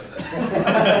mouth shut.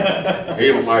 He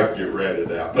don't like to get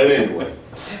ratted out. But anyway,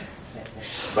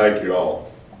 thank you all,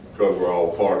 because we're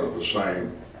all part of the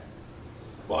same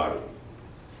body.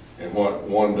 And what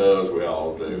one does, we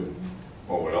all do.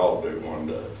 What we all do, one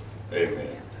does.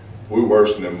 Amen. We're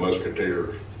worse than them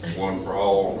musketeers. One for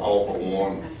all for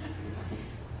one.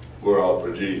 We're all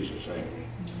for Jesus, ain't we?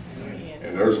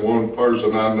 And there's one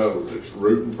person I know that's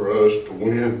rooting for us to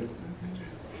win.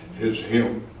 It's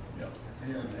Him.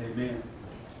 Amen.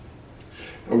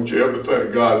 Don't you ever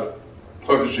think God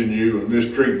punishing you and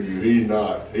mistreating you. He's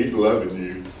not. He's loving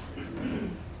you.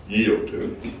 Yield to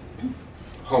Him.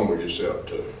 Humble yourself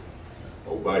to Him.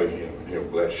 Obey Him, and He'll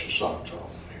bless your socks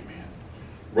off. Amen.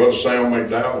 Brother Sam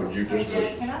McDowell, would you Hey, just Dad,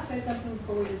 listen? can I say something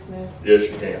before we dismiss?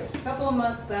 Yes, you can. A couple of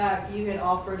months back, you had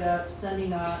offered up Sunday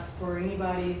nights for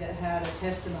anybody that had a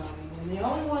testimony, and the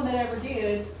only one that ever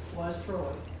did was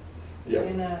Troy. Yeah.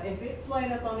 And if it's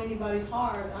laid up on anybody's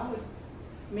heart,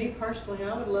 me personally,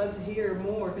 I would love to hear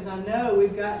more, because I know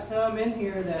we've got some in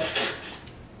here that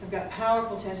have got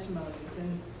powerful testimonies,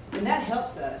 and that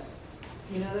helps us.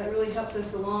 You know, that really helps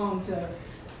us along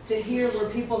to hear where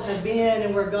people have been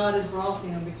and where God has brought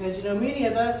them, because, you know, many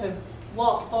of us have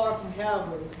walked far from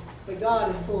Calvary, but God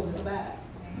has pulled us back.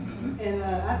 And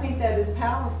I think that is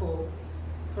powerful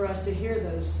for us to hear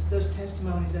those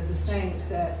testimonies of the saints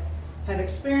that have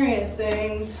experienced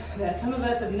things that some of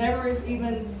us have never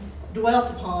even dwelt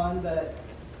upon, but,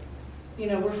 you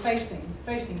know, we're facing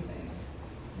things.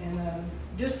 And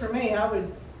just for me,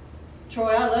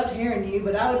 Troy, I loved hearing you,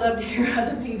 but I would love to hear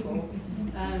other people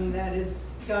that is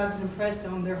God's impressed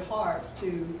on their hearts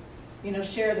to, you know,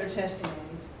 share their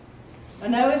testimonies. I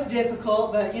know it's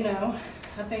difficult, but, you know,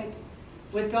 I think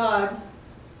with God,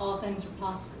 all things are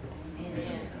possible.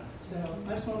 Amen. So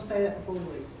I just want to say that before we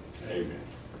leave. Amen.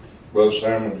 Brother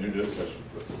Sam, would you just listen?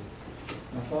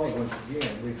 My Father, once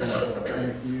again, we can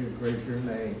thank you and praise your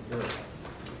name for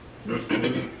this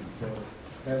church, for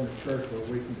having a church where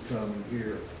we can come and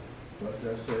hear what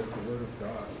thus says the word of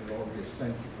God. And Lord, we just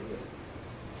thank you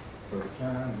for the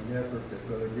time and effort that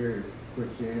Brother Gary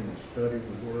puts in and studying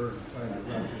the word and trying to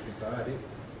rightly divide it.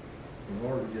 And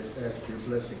Lord, we just ask your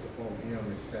blessing upon him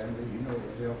and his family. You know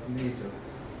the health needs of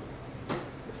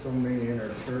so many in our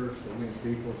church, so many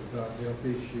people who've got health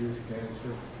issues,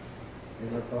 cancer in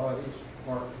their bodies,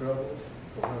 heart trouble,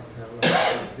 will have to have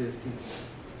autistic,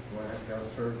 will have to have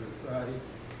surgery Friday.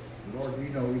 And Lord, you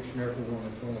know each and every one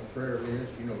that's on the prayer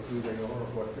list. You know who they are,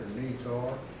 what their needs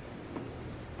are.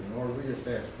 And Lord, we just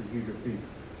ask for you to be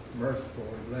merciful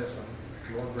and bless them.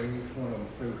 Lord, bring each one of them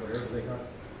through whatever they got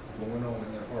going on in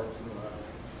their hearts and lives.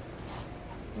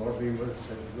 Lord, be with us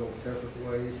as we go separate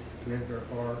ways, cleanse our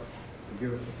hearts,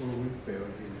 forgive us before we fail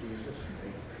you in Jesus'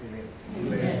 name. Amen.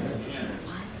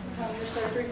 Time for surgery.